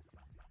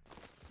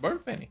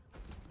 Bird penny.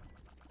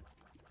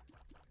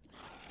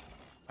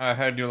 I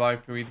heard you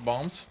like to eat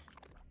bombs.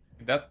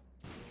 Eat that.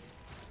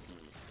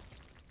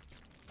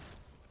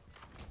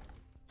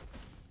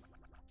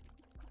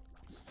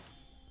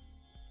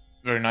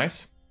 Very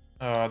nice.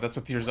 That's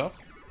a tears up.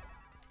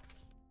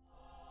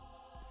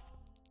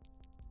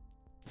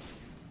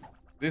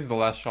 This is the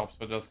last shop,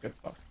 so just get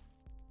stuff.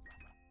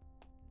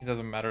 It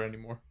doesn't matter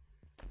anymore.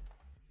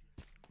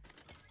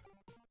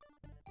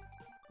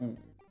 Ooh.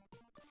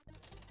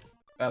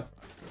 That's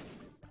not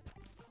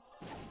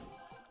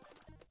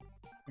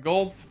good.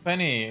 Gold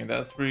penny.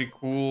 That's pretty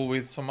cool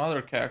with some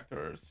other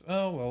characters.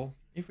 Oh, well.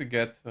 If we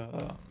get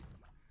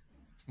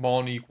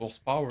money equals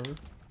power.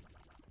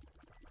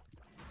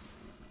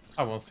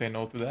 I won't say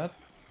no to that.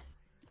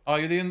 Oh,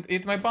 you didn't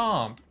eat my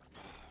bomb.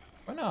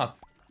 Why not?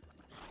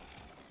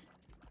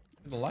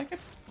 You don't like it?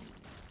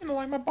 You don't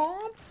like my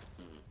bomb?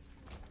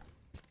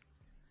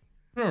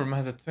 Room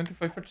has a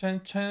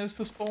 25% chance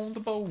to spawn the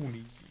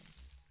bony.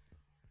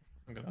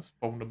 I'm gonna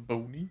spawn the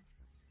bony.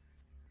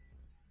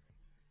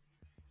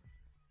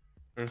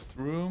 First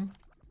room.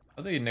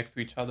 Are they next to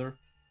each other?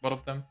 Both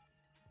of them?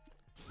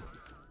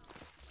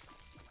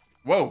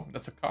 Whoa,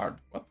 that's a card.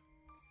 What?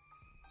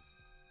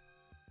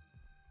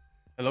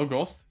 Hello,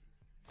 ghost.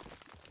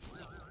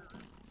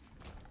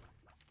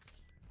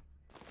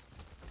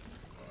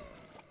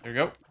 There you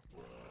go.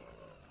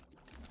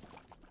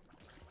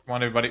 Come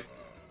on, everybody.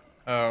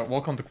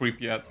 Welcome to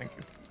Creep. Yeah, thank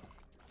you.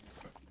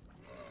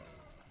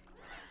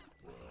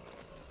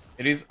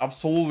 It is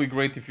absolutely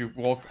great if you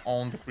walk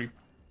on the Creep.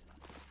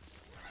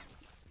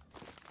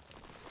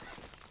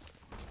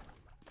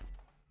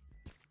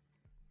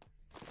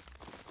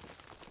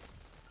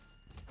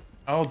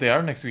 Oh, they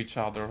are next to each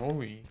other.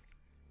 Holy.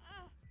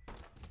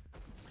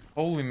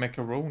 Holy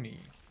macaroni.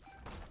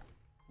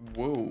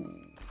 Whoa.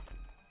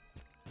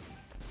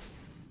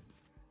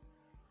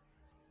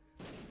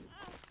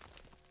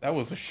 That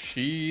was a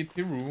shitty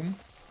room.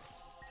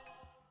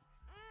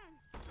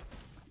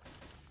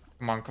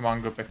 Come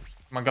on, Guppy.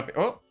 Come on, Guppy.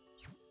 Oh!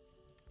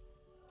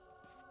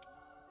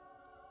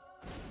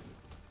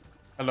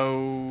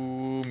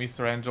 Hello,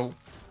 Mr. Angel.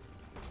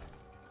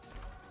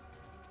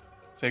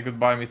 Say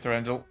goodbye, Mr.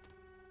 Angel.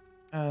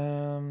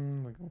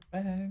 We go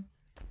back.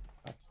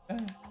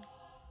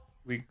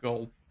 We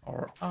got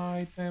our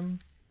item.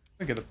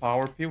 We get a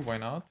power pill, why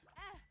not?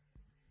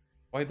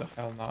 Why the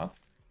hell not?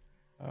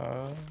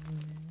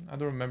 I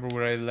don't remember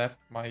where I left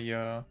my...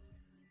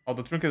 Oh,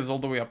 the trinket is all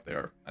the way up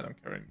there. I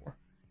don't care anymore.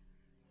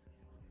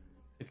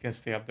 It can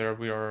stay up there.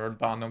 We are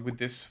done with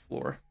this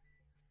floor.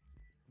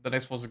 The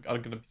next ones are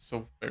gonna be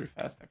so very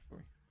fast,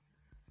 actually.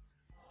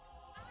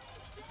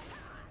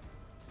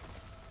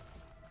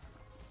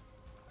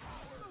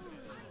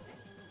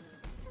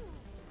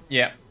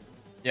 Yeah.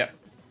 Yep.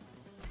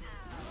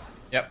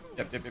 Yep.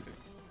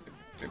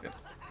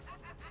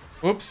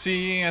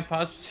 Oopsie,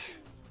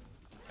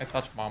 I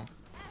touched mom.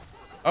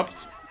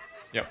 Oops.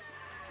 Yep.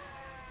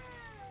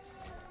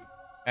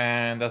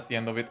 And that's the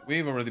end of it.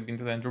 We've already been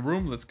to the engine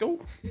room. Let's go.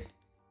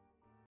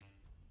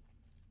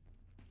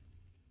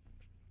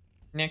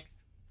 Next.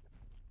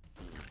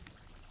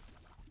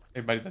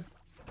 Everybody dead.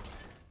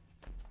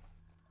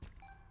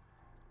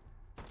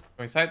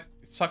 Go inside.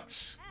 It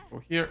sucks.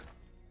 Go here.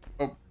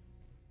 Oh.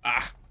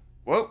 Ah.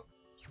 Whoa.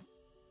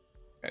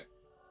 Okay.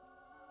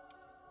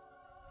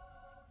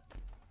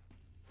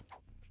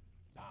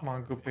 Come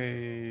on,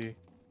 Guppy.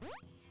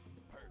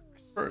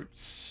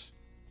 Perks.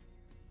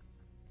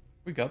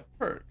 We got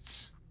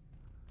perks.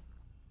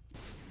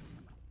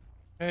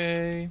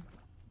 Okay.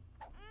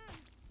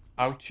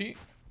 Ouchie.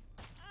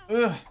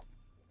 Ugh.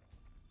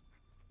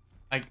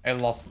 I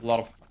lost a lot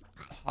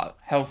of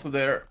health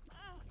there.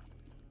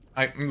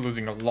 I'm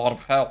losing a lot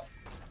of health.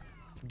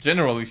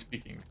 Generally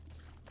speaking.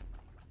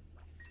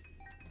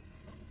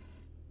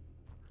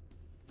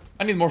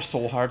 I need more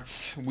soul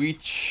hearts,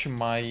 which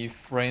my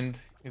friend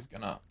is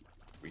gonna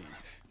read.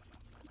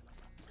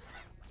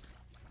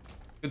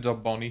 Good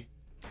job, Bonnie.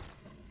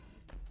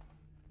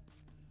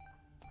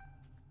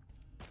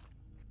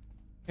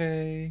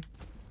 Okay.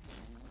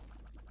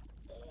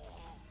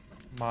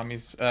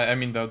 Mommy's... I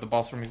mean, the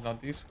boss room is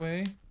not this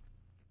way.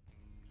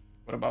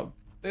 What about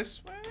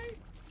this way?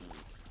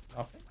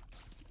 Nothing.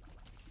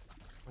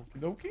 Okie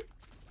dokie.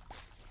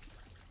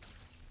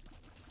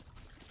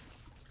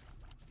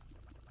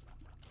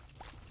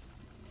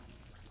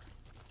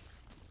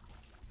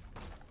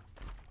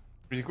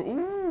 Pretty cool.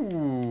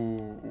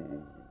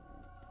 Ooh.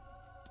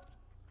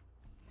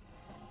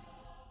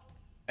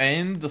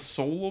 And the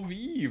Soul of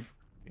Eve.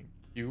 Thank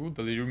you.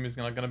 Delirium is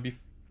not gonna be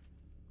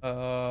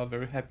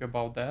very happy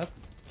about that.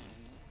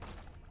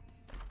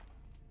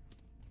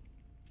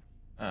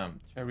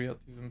 Chariot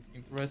isn't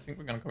interesting.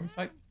 We're gonna go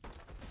inside.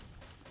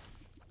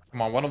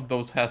 Come on, one of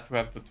those has to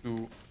have the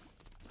two.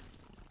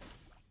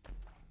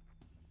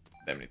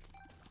 Damn it.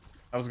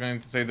 I was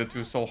going to say the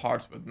two soul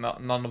hearts, but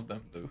none of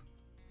them do.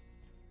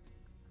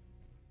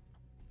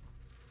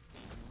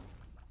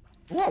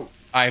 Whoa!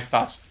 I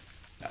touched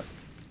that.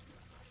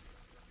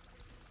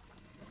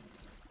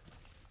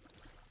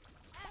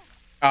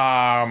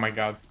 Oh my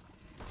god.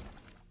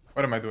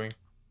 What am I doing?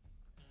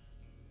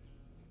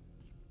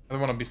 I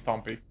don't want to be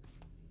Stompy.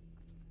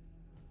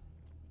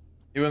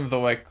 Even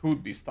though I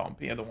could be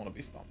Stompy, I don't want to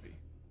be Stompy.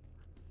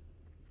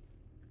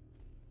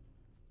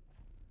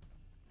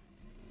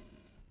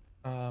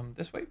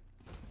 This way.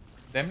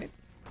 Damn it.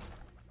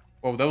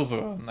 Whoa, that was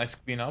a nice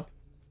cleanup.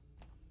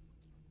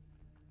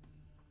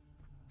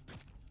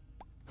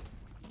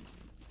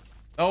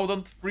 No,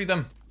 don't free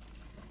them.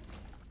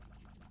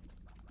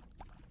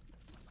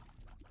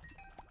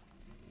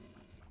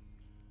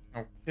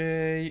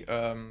 Okay,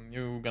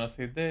 you gonna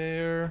stay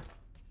there.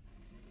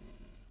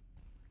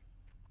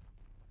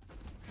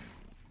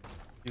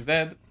 He's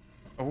dead.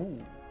 Oh.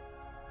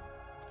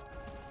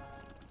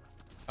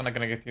 I'm not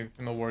gonna get you,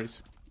 no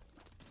worries.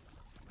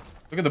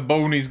 Look at the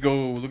bonies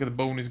go. Look at the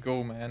bonies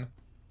go, man.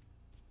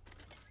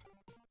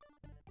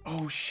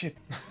 Oh, shit.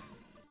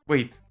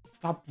 Wait.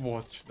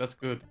 Stopwatch. That's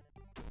good.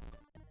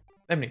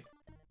 Damn it.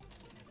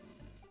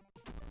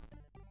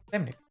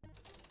 Damn it.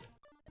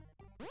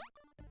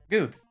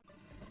 Good.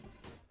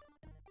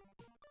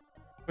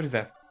 What is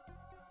that?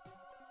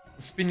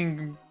 The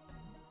spinning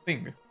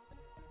thing.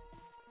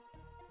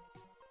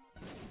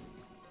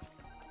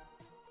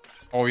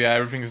 Oh yeah,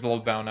 everything is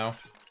locked down now.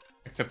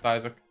 Except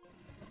Isaac.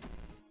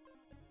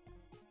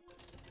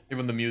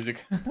 Even the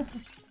music.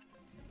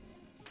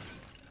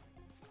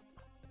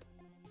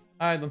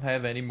 I don't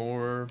have any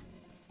more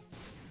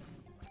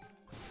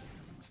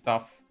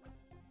stuff.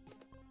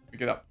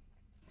 Pick it up.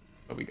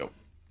 There we go.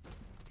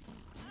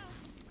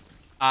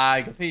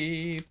 I got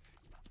hit.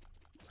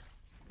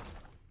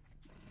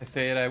 I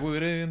said I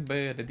wouldn't, but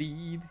I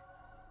did.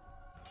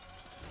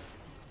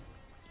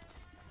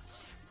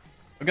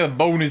 Look at the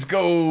bonus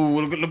go!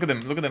 Look at them,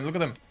 look at them, look at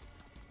them.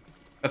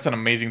 That's an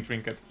amazing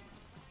trinket.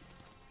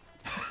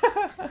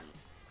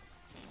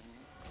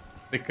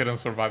 They couldn't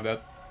survive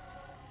that.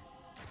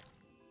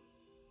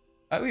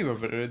 We've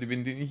already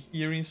been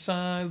here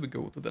inside. We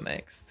go to the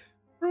next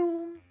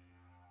room.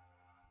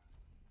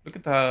 Look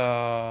at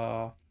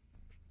how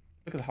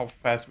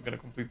fast we're gonna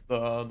complete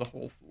the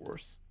whole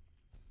floors.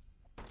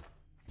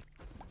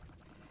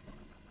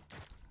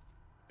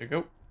 There you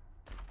go.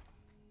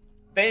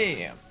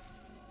 Damn.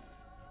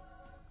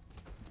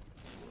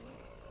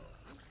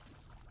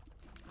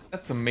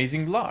 That's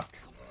amazing luck.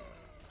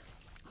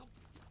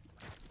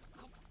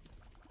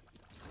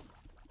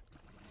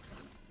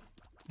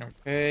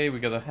 Okay, we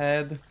got a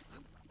head.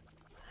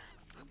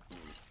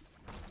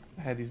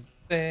 The head is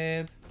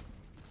dead.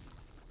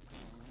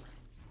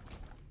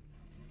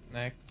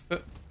 Next.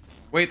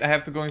 Wait, I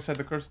have to go inside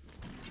the curse.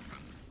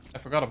 I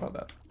forgot about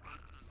that.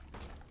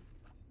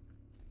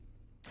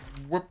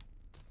 Whoop.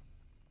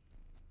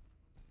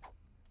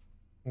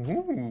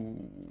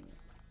 Ooh.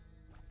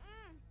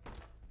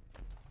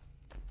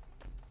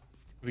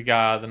 We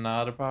got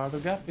another part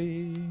of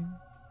Guppy,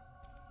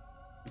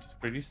 which is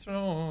pretty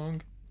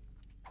strong.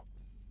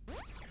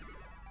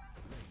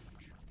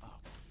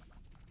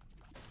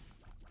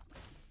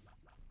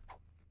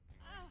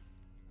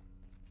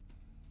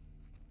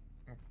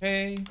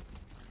 Okay.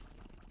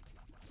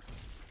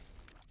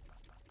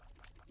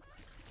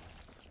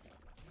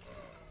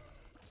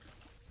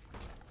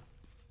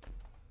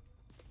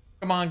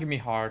 Come on, give me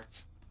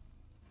hearts.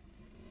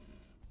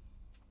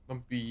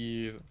 Don't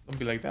be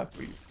like that,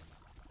 please.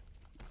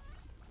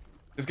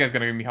 This guy's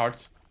gonna give me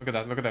hearts. Look at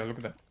that, look at that, look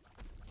at that.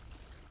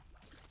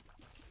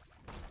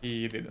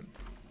 He didn't.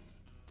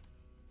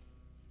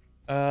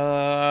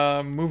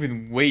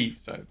 Moving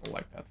waves, I don't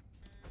like that.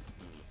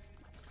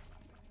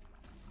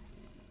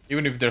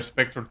 Even if they're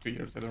Spectre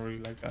tiers, I don't really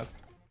like that.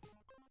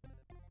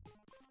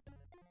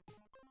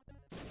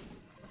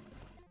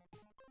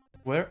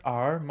 Where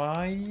are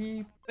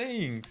my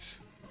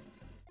things?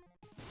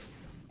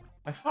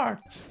 My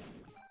hearts.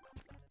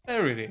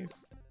 There it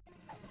is.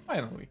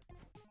 Finally.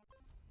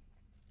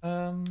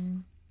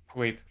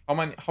 Wait. How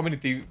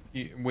many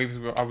waves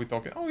are we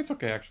talking? Oh, it's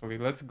okay actually.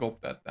 Let's gulp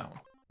that down.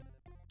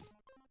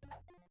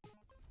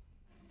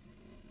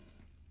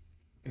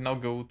 And now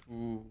go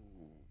to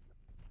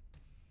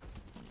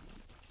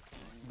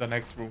the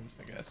next rooms,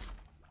 I guess.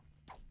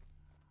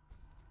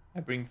 I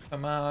bring the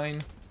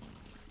mine.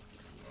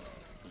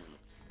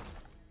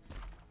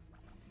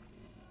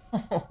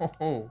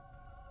 Oh,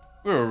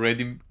 we're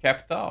already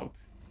capped out.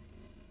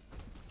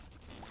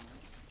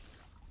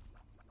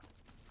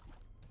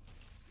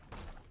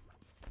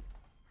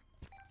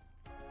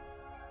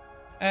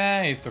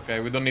 It's okay.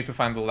 We don't need to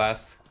find the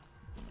last.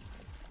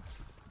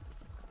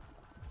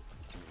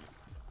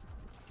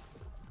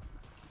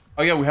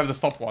 Oh yeah, we have the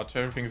stopwatch.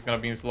 Everything's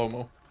gonna be in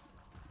slow-mo.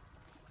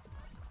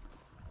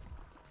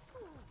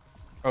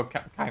 Oh,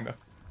 kinda.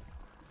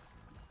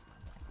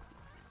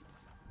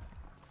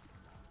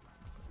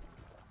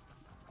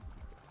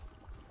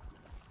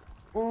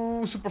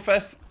 Ooh, super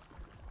fast.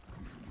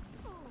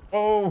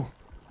 Oh.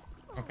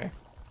 Okay.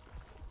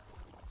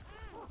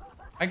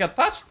 I got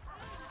touched.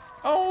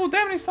 Oh,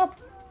 damn it, stop.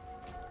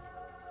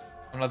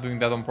 I'm not doing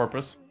that on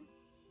purpose.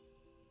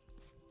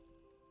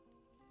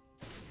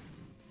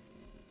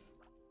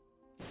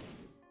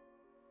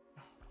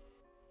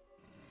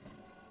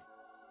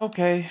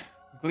 Okay.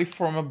 Glyph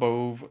from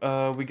above.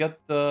 We got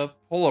the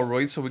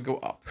Polaroid, so we go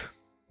up.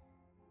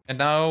 And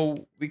now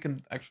we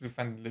can actually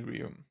find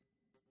Delirium.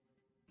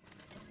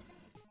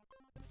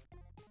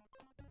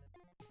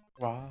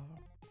 Wow.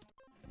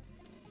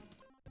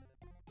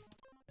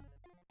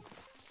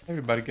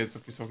 Everybody gets a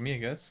piece of me, I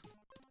guess.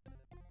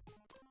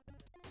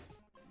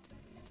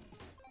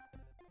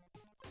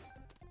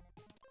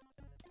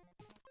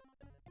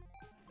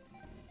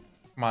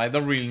 Come on, I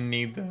don't really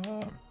need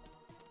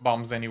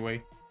bombs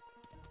anyway.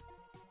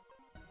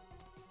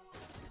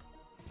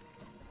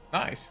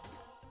 Nice.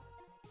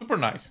 Super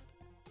nice.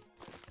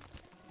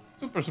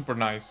 Super, super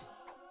nice.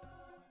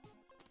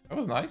 That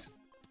was nice.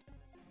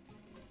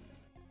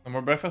 No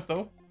more breakfast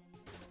though?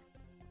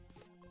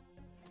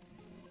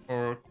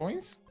 Or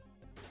coins?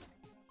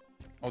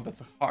 Oh,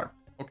 that's a heart.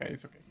 Okay,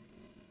 it's okay.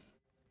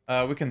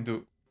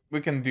 We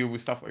can deal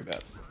with stuff like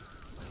that.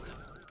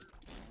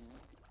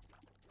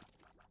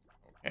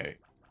 Okay.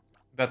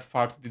 That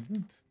fart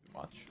didn't do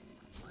much.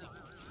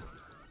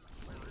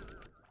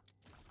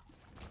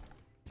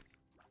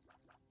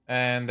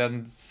 And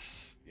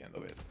that's the end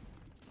of it.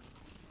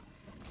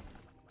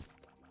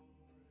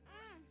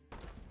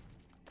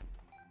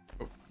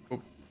 Oh,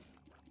 oh.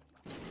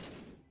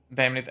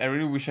 Damn it, I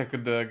really wish I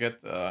could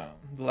get the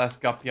last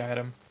guppy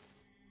item.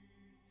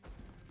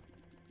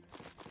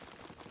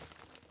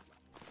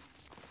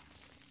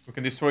 We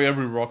can destroy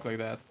every rock like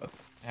that, but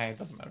hey, it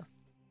doesn't matter.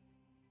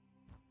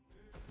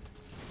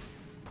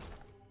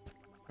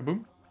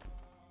 Kaboom.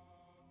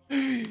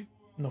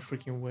 No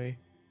freaking way.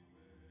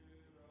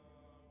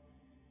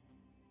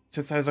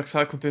 Since Isaac's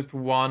side contains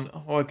 1.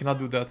 Oh, I cannot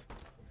do that.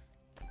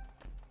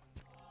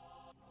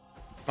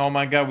 Oh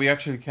my god, we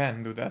actually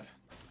can do that.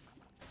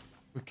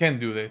 We can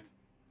do that.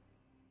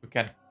 We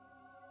can.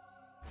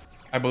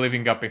 I believe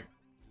in Guppy.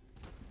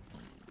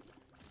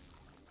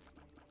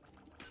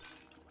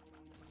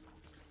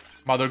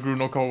 Mother grew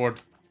no coward.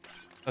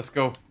 Let's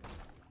go.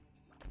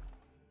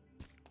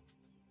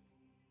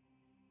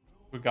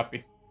 We're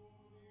Guppy.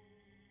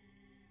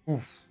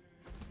 Oof.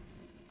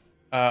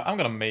 I'm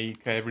gonna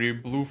make every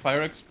blue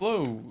fire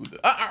explode.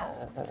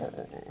 Ow!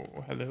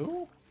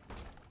 Hello?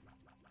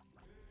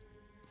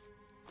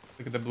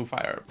 Look at the blue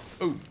fire.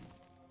 Boom.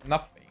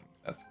 Nothing.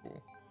 That's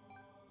cool.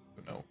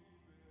 To know.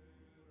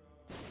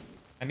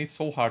 I need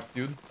soul hearts,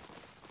 dude.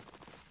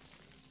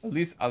 At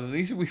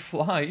least we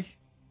fly.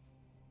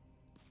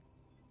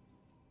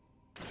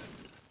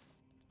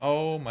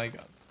 Oh my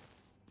god.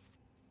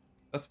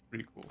 That's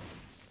pretty cool.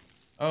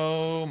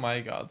 Oh my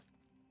god.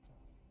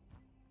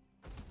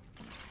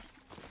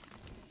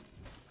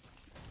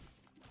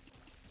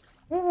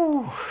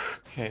 Ooh,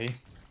 okay.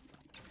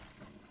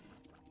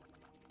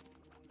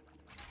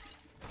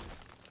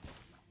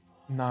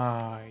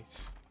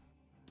 Nice.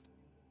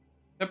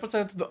 That puts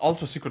us to the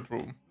ultra secret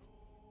room.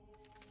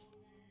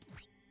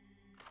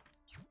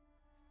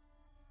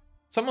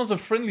 Summons a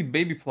friendly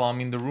baby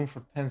plum in the room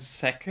for 10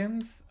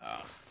 seconds?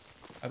 Ugh,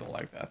 I don't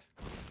like that.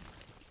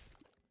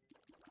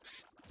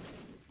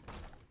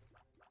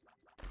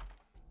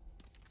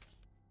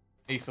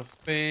 Ace of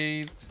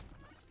spades.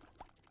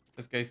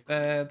 This guy's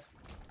dead.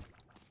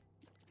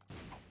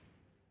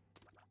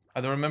 I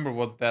don't remember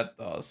what that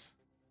does.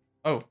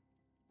 Oh.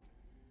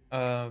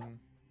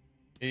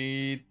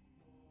 It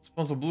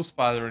spawns a blue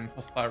spider in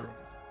hostile rooms.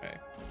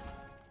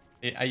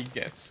 Okay. I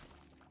guess.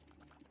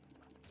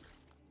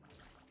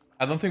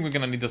 I don't think we're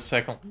gonna need a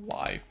second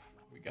life.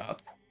 We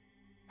got...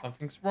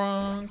 Something's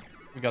wrong.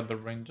 We got the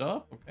range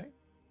up. Okay.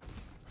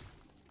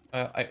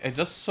 I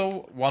just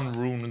saw one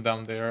rune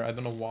down there. I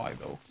don't know why,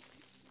 though.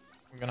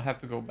 We're gonna have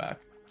to go back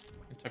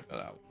and check that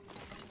out.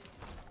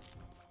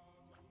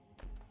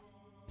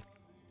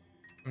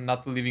 I'm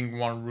not leaving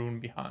one rune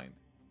behind.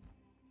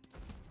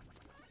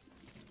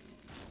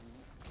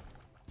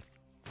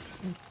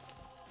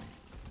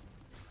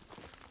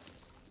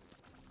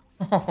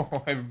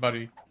 Oh,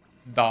 everybody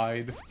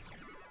died.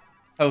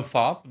 Health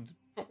up.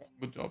 Oh,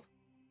 good job.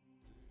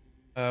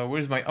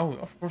 Where's my... Oh,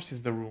 of course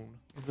it's the rune.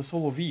 It's the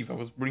Soul of Eve. I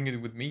was bringing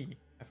it with me.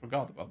 I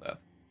forgot about that.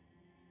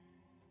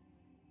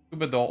 Too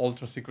bad the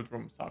ultra secret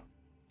room sucked.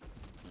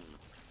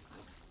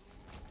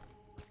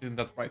 Isn't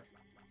that right?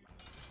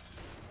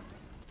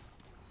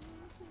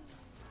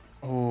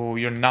 Oh,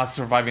 you're not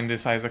surviving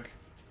this, Isaac.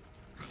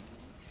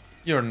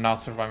 You're not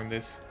surviving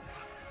this.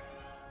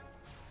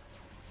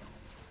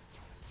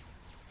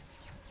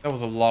 That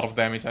was a lot of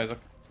damage, Isaac.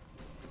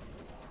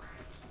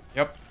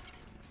 Yep.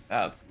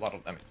 That's a lot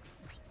of damage.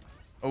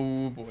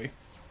 Oh boy.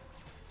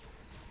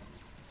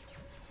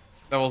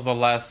 That was the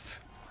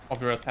last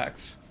of your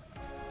attacks.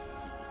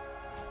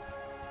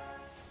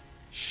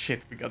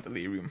 Shit, we got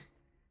Delirium.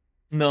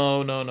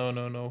 No, no, no,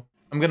 no, no.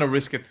 I'm gonna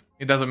risk it.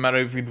 It doesn't matter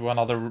if we do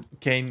another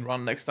Cain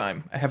run next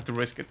time. I have to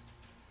risk it.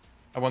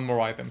 I want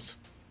more items.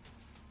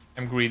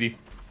 I'm greedy.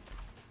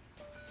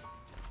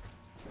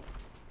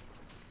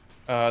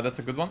 That's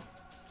a good one.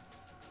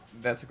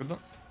 That's a good one.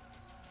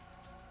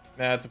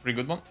 That's a pretty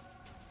good one.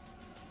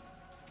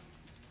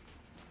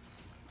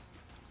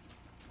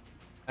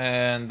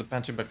 And the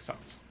punching bag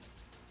sucks.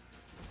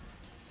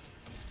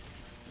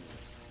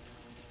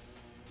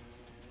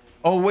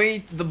 Oh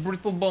wait, the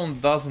brittle bone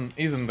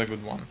isn't a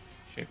good one.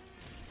 Shit.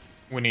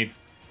 We need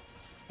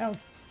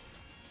health.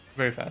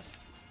 Very fast.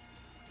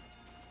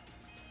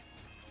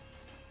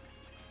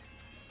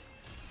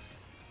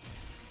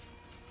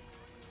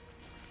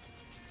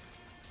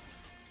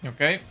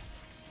 Okay.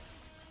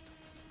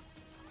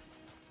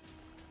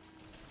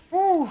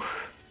 Woo.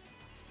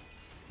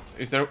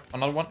 Is there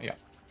another one? Yeah.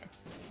 Okay.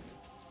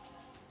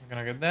 I'm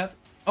gonna get that.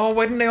 Oh,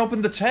 why didn't I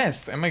open the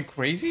chest? Am I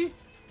crazy?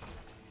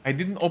 I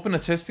didn't open a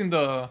chest in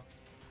the...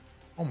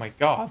 Oh my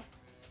god.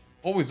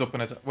 Always open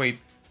it. Wait.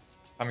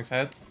 Tommy's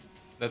head.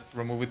 Let's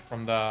remove it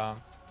from the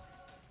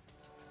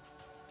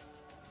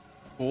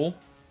pool.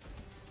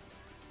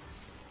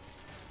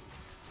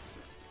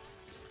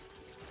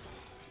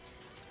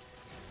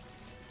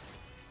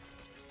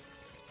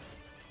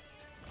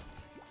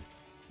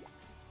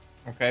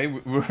 Okay,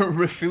 we're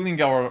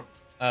refilling our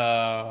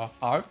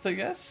hearts, I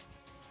guess.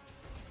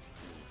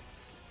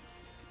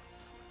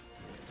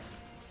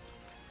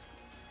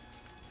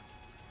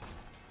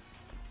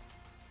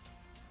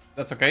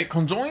 That's okay.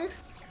 Conjoined?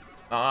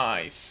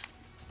 Nice.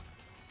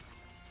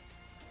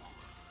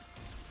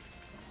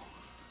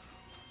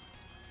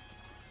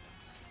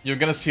 You're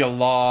gonna see a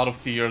lot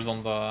of tears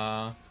on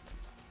the...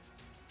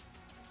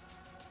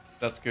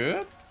 That's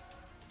good.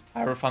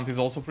 Hierophant is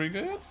also pretty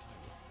good.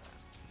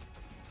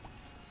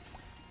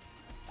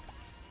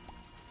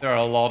 There are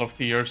a lot of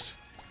tears.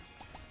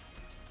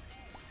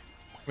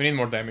 We need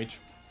more damage.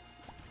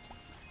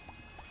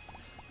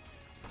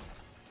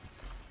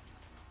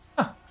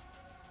 Huh.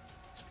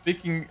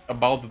 Speaking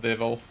about the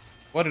devil,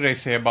 what did I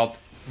say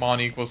about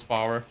money equals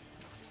power?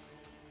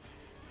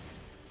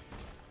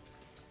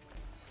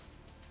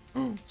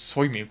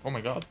 Soy milk, oh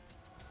my god.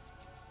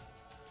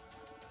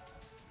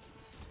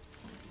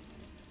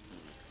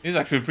 This is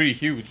actually pretty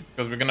huge,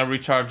 because we're gonna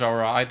recharge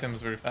our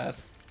items very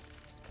fast.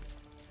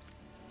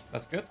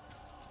 That's good.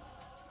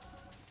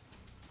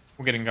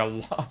 We're getting a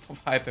lot of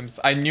items.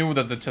 I knew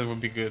that the chest would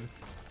be good.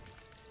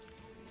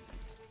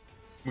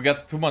 We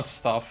got too much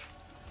stuff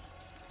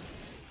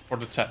for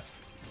the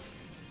chest.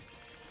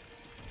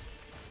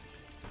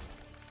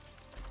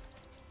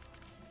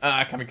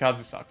 Ah, Kamikaze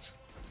sucks.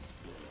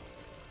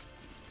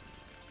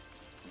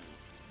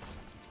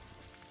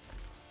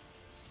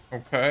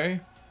 Okay.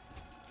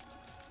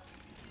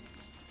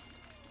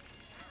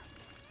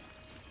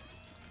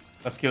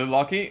 Let's kill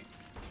Lucky.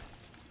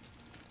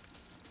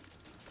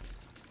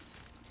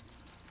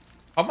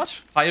 How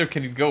much higher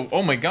can it go?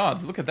 Oh my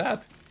god, look at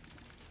that.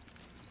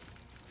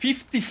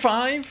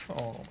 55? Oh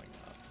my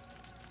god.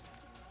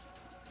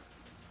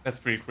 That's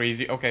pretty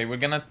crazy. Okay, we're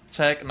gonna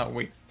check. No,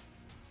 wait.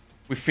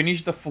 We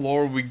finish the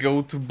floor, we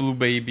go to Blue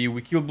Baby,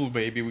 we kill Blue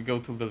Baby, we go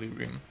to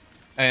Delirium.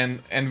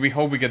 And we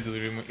hope we get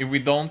Delirium. If we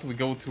don't, we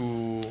go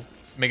to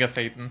Mega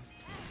Satan.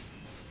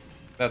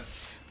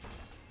 That's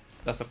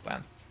the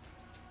plan.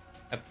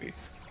 At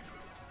least.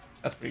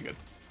 That's pretty good.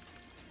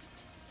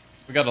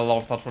 We got a lot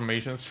of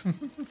transformations.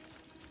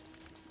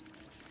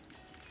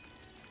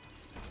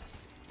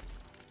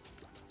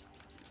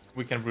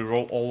 We can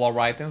reroll all our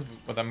items,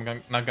 but I'm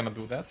not gonna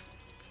do that.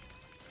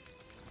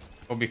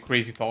 It'll be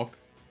crazy talk.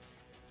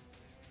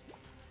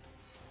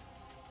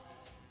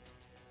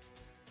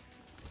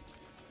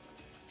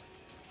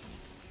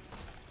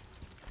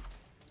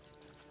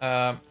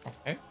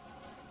 Okay.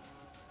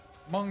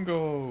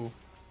 Mongo.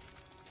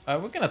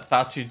 We're gonna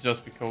touch it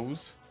just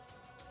because.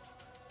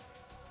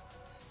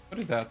 What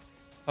is that?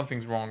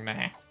 Something's wrong.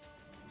 Nah.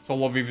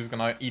 Solo Viv is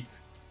gonna eat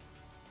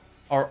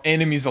our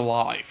enemies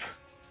alive.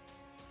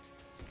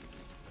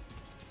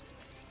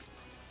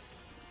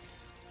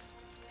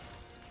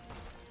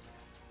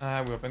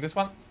 We open this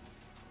one.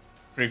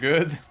 Pretty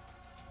good.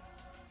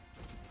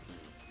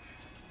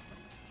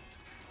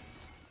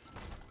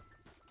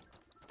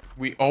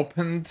 We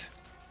opened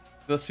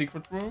the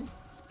secret room,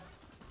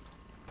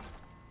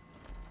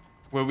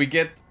 where we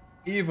get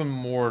even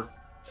more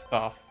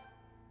stuff.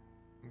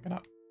 I'm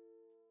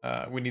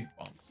gonna... we need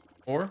bombs.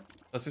 Or,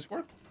 does this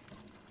work?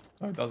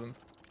 No, it doesn't.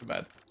 Too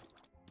bad.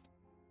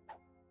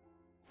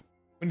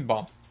 We need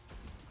bombs.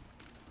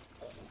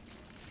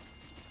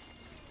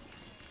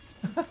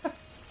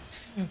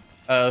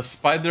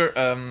 Spider,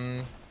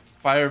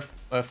 fire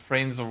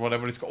frames or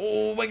whatever it's called.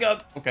 Oh my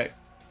god! Okay.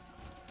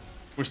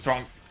 We're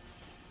strong.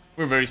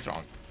 We're very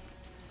strong.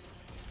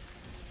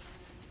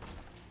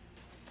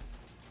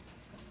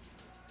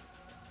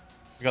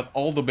 We got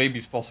all the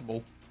babies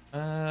possible.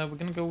 We're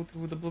gonna go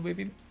to the Blue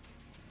Baby.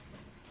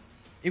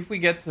 If we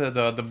get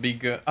the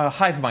big...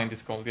 hive mind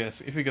is called,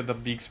 yes. If we get the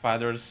big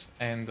spiders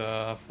and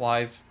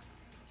flies,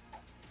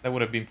 that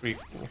would have been pretty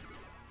cool.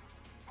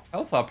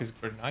 Health up is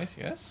pretty nice,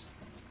 yes.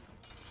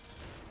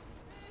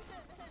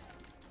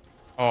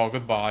 Oh,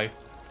 goodbye.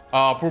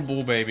 Ah, poor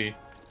Blue Baby.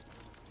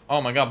 Oh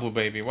my god, Blue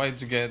Baby. Why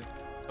did you get...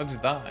 Why did you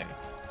die?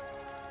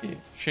 Yeah,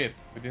 shit,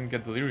 we didn't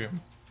get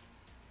Delirium.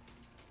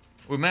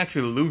 We may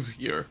actually lose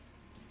here.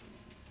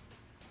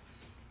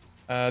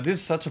 This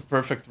is such a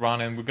perfect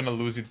run and we're gonna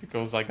lose it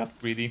because I got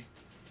greedy.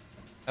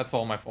 That's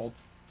all my fault.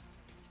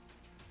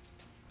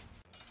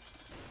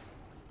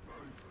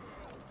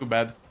 Too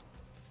bad.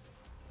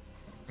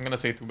 I'm gonna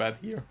say too bad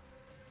here.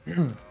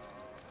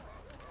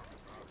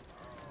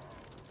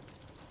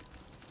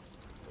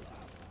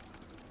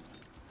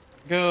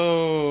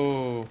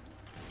 Go!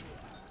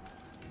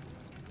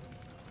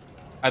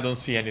 I don't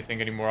see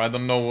anything anymore. I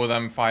don't know what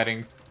I'm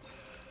fighting.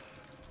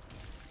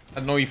 I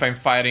don't know if I'm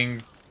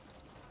fighting...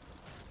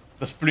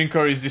 The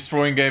Sprinkler is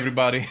destroying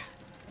everybody.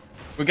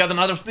 We got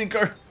another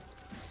Sprinkler!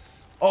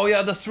 Oh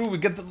yeah, that's true. We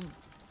get the...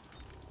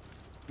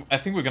 I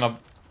think we're gonna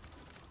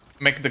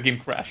make the game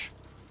crash.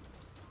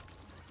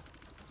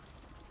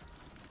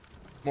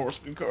 More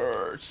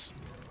sprinkers.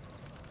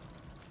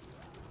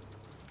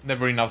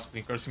 Never enough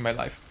sprinkers in my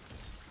life.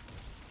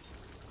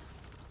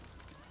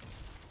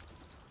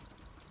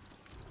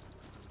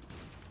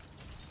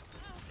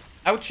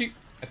 Ouchie!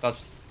 I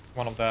touched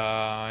one of the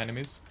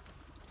enemies.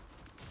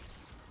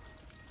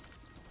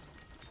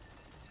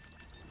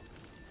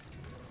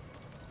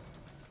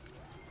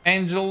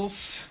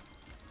 Angels.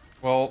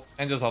 Well,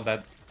 angels are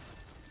dead.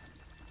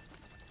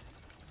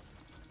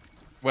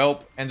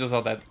 Well, angels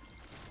are dead.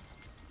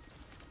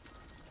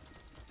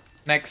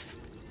 Next.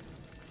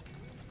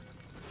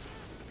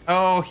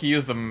 Oh, he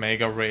used the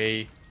Mega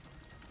Ray.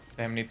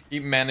 Damn it. He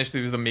managed to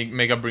use the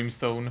Mega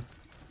Brimstone.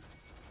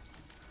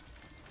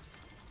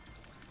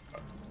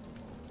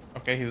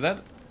 Okay, he's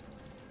dead.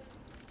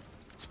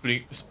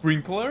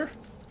 Sprinkler.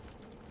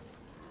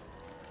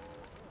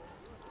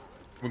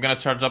 We're gonna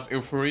charge up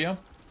Euphoria.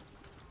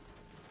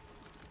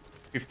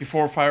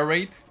 54 fire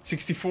rate.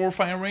 64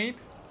 fire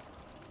rate.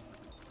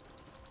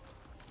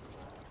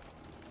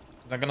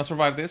 Is that gonna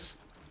survive this?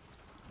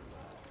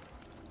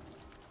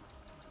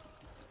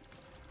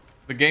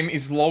 The game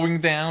is slowing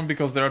down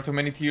because there are too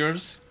many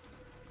tiers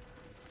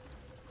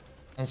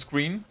on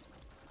screen.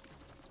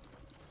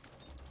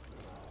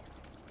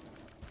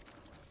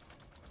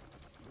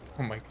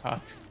 Oh my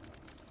god.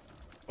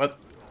 What?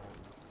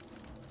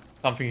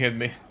 Something hit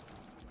me.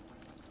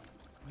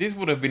 This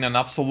would have been an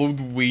absolute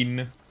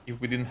win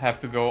if we didn't have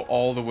to go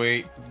all the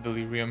way to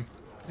Delirium.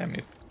 Damn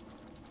it.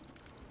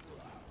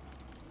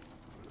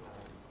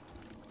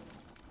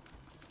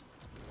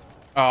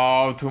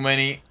 Oh, too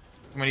many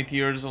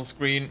tiers on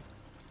screen.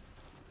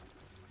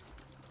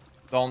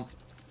 Don't.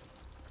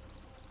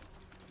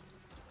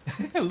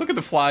 Look at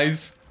the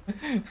flies.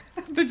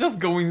 They just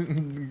go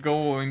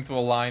into a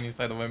line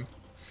inside of him.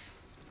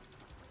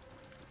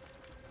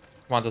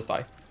 Come on, just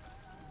die.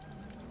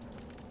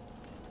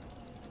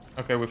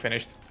 Okay, we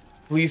finished.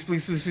 Please,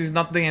 please, please, please,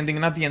 not the ending,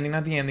 not the ending,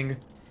 not the ending.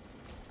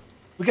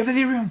 We got the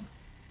Delirium!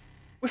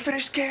 We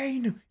finished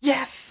Cain!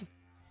 Yes!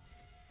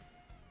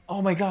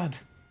 Oh my god.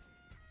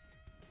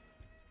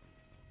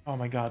 Oh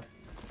my god.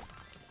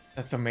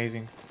 That's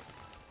amazing.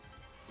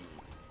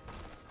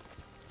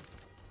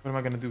 What am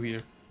I gonna do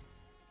here?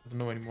 I don't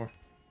know anymore.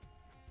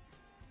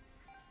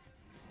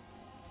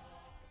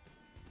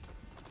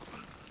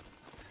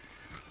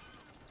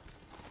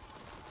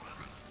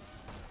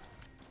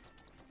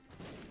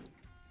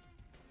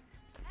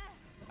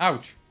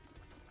 Ouch.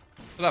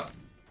 Shut up.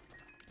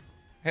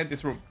 I hate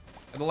this room.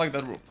 I don't like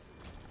that room.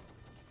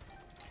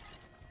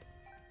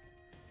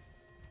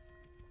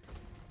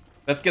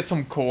 Let's get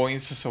some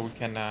coins so we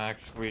can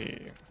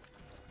actually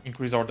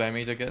increase our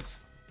damage, I guess.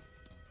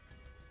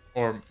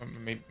 Or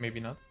maybe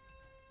not.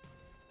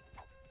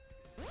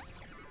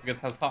 We get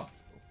health up.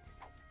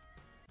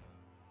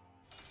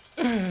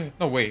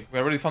 No way. We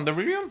already found the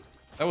Delirium?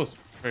 That was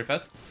very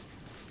fast.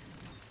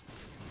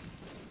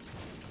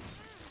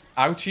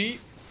 Ouchie.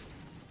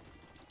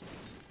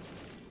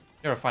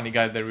 You're a funny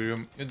guy,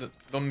 Delirium. You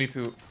don't need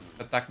to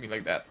attack me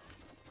like that.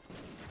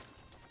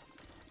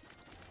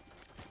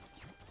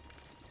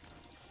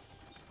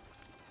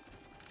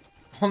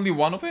 Only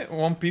one of it?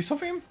 One piece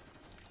of him?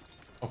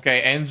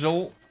 Okay,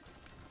 Angel.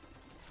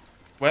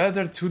 Where are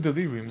there two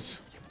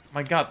Deliriums?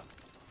 My god.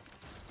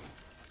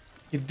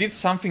 He did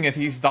something and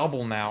he's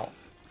double now.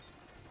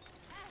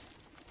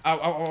 Ow,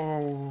 ow,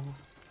 ow.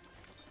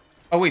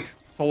 Oh wait,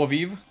 Soul of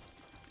Eve?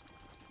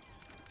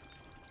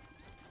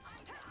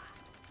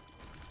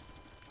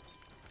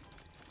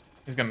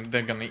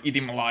 They're gonna eat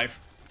him alive.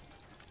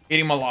 Eat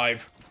him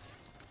alive.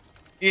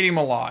 Eat him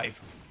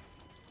alive.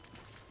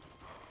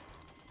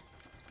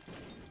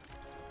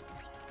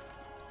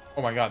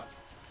 Oh my god.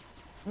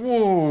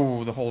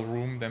 Whoa, the whole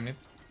room, damn it.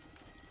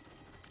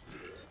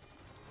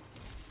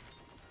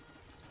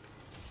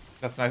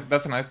 That's nice,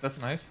 that's nice, that's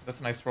nice. That's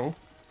a nice throw.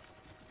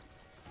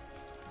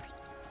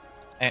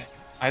 And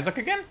Isaac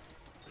again?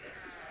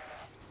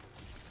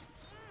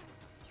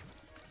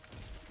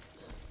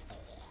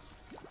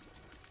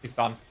 He's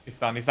done. He's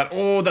done. He's done.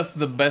 Oh, that's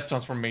the best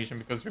transformation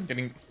because you're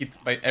getting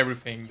hit by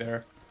everything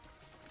there.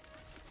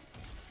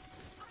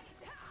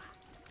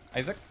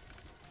 Isaac?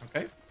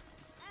 Okay.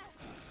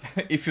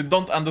 If you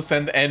don't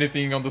understand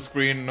anything on the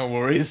screen, no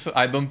worries.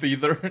 I don't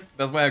either.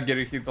 That's why I get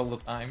hit all the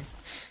time.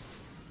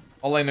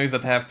 All I know is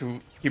that I have to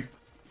keep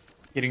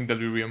hitting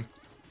Delirium.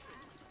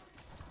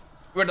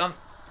 We're done.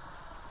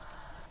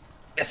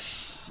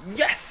 Yes!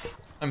 Yes!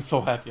 I'm so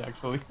happy,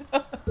 actually.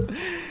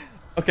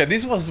 Okay,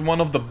 this was one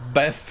of the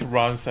best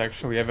runs,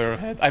 actually, I've ever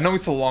had. I know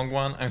it's a long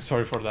one. I'm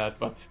sorry for that,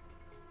 but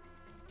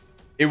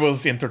it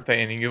was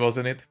entertaining,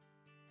 wasn't it?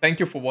 Thank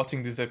you for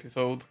watching this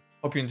episode.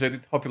 Hope you enjoyed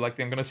it. Hope you liked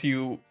it. I'm gonna see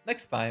you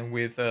next time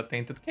with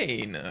Tainted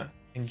Cain.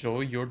 Enjoy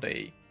your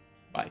day.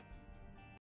 Bye.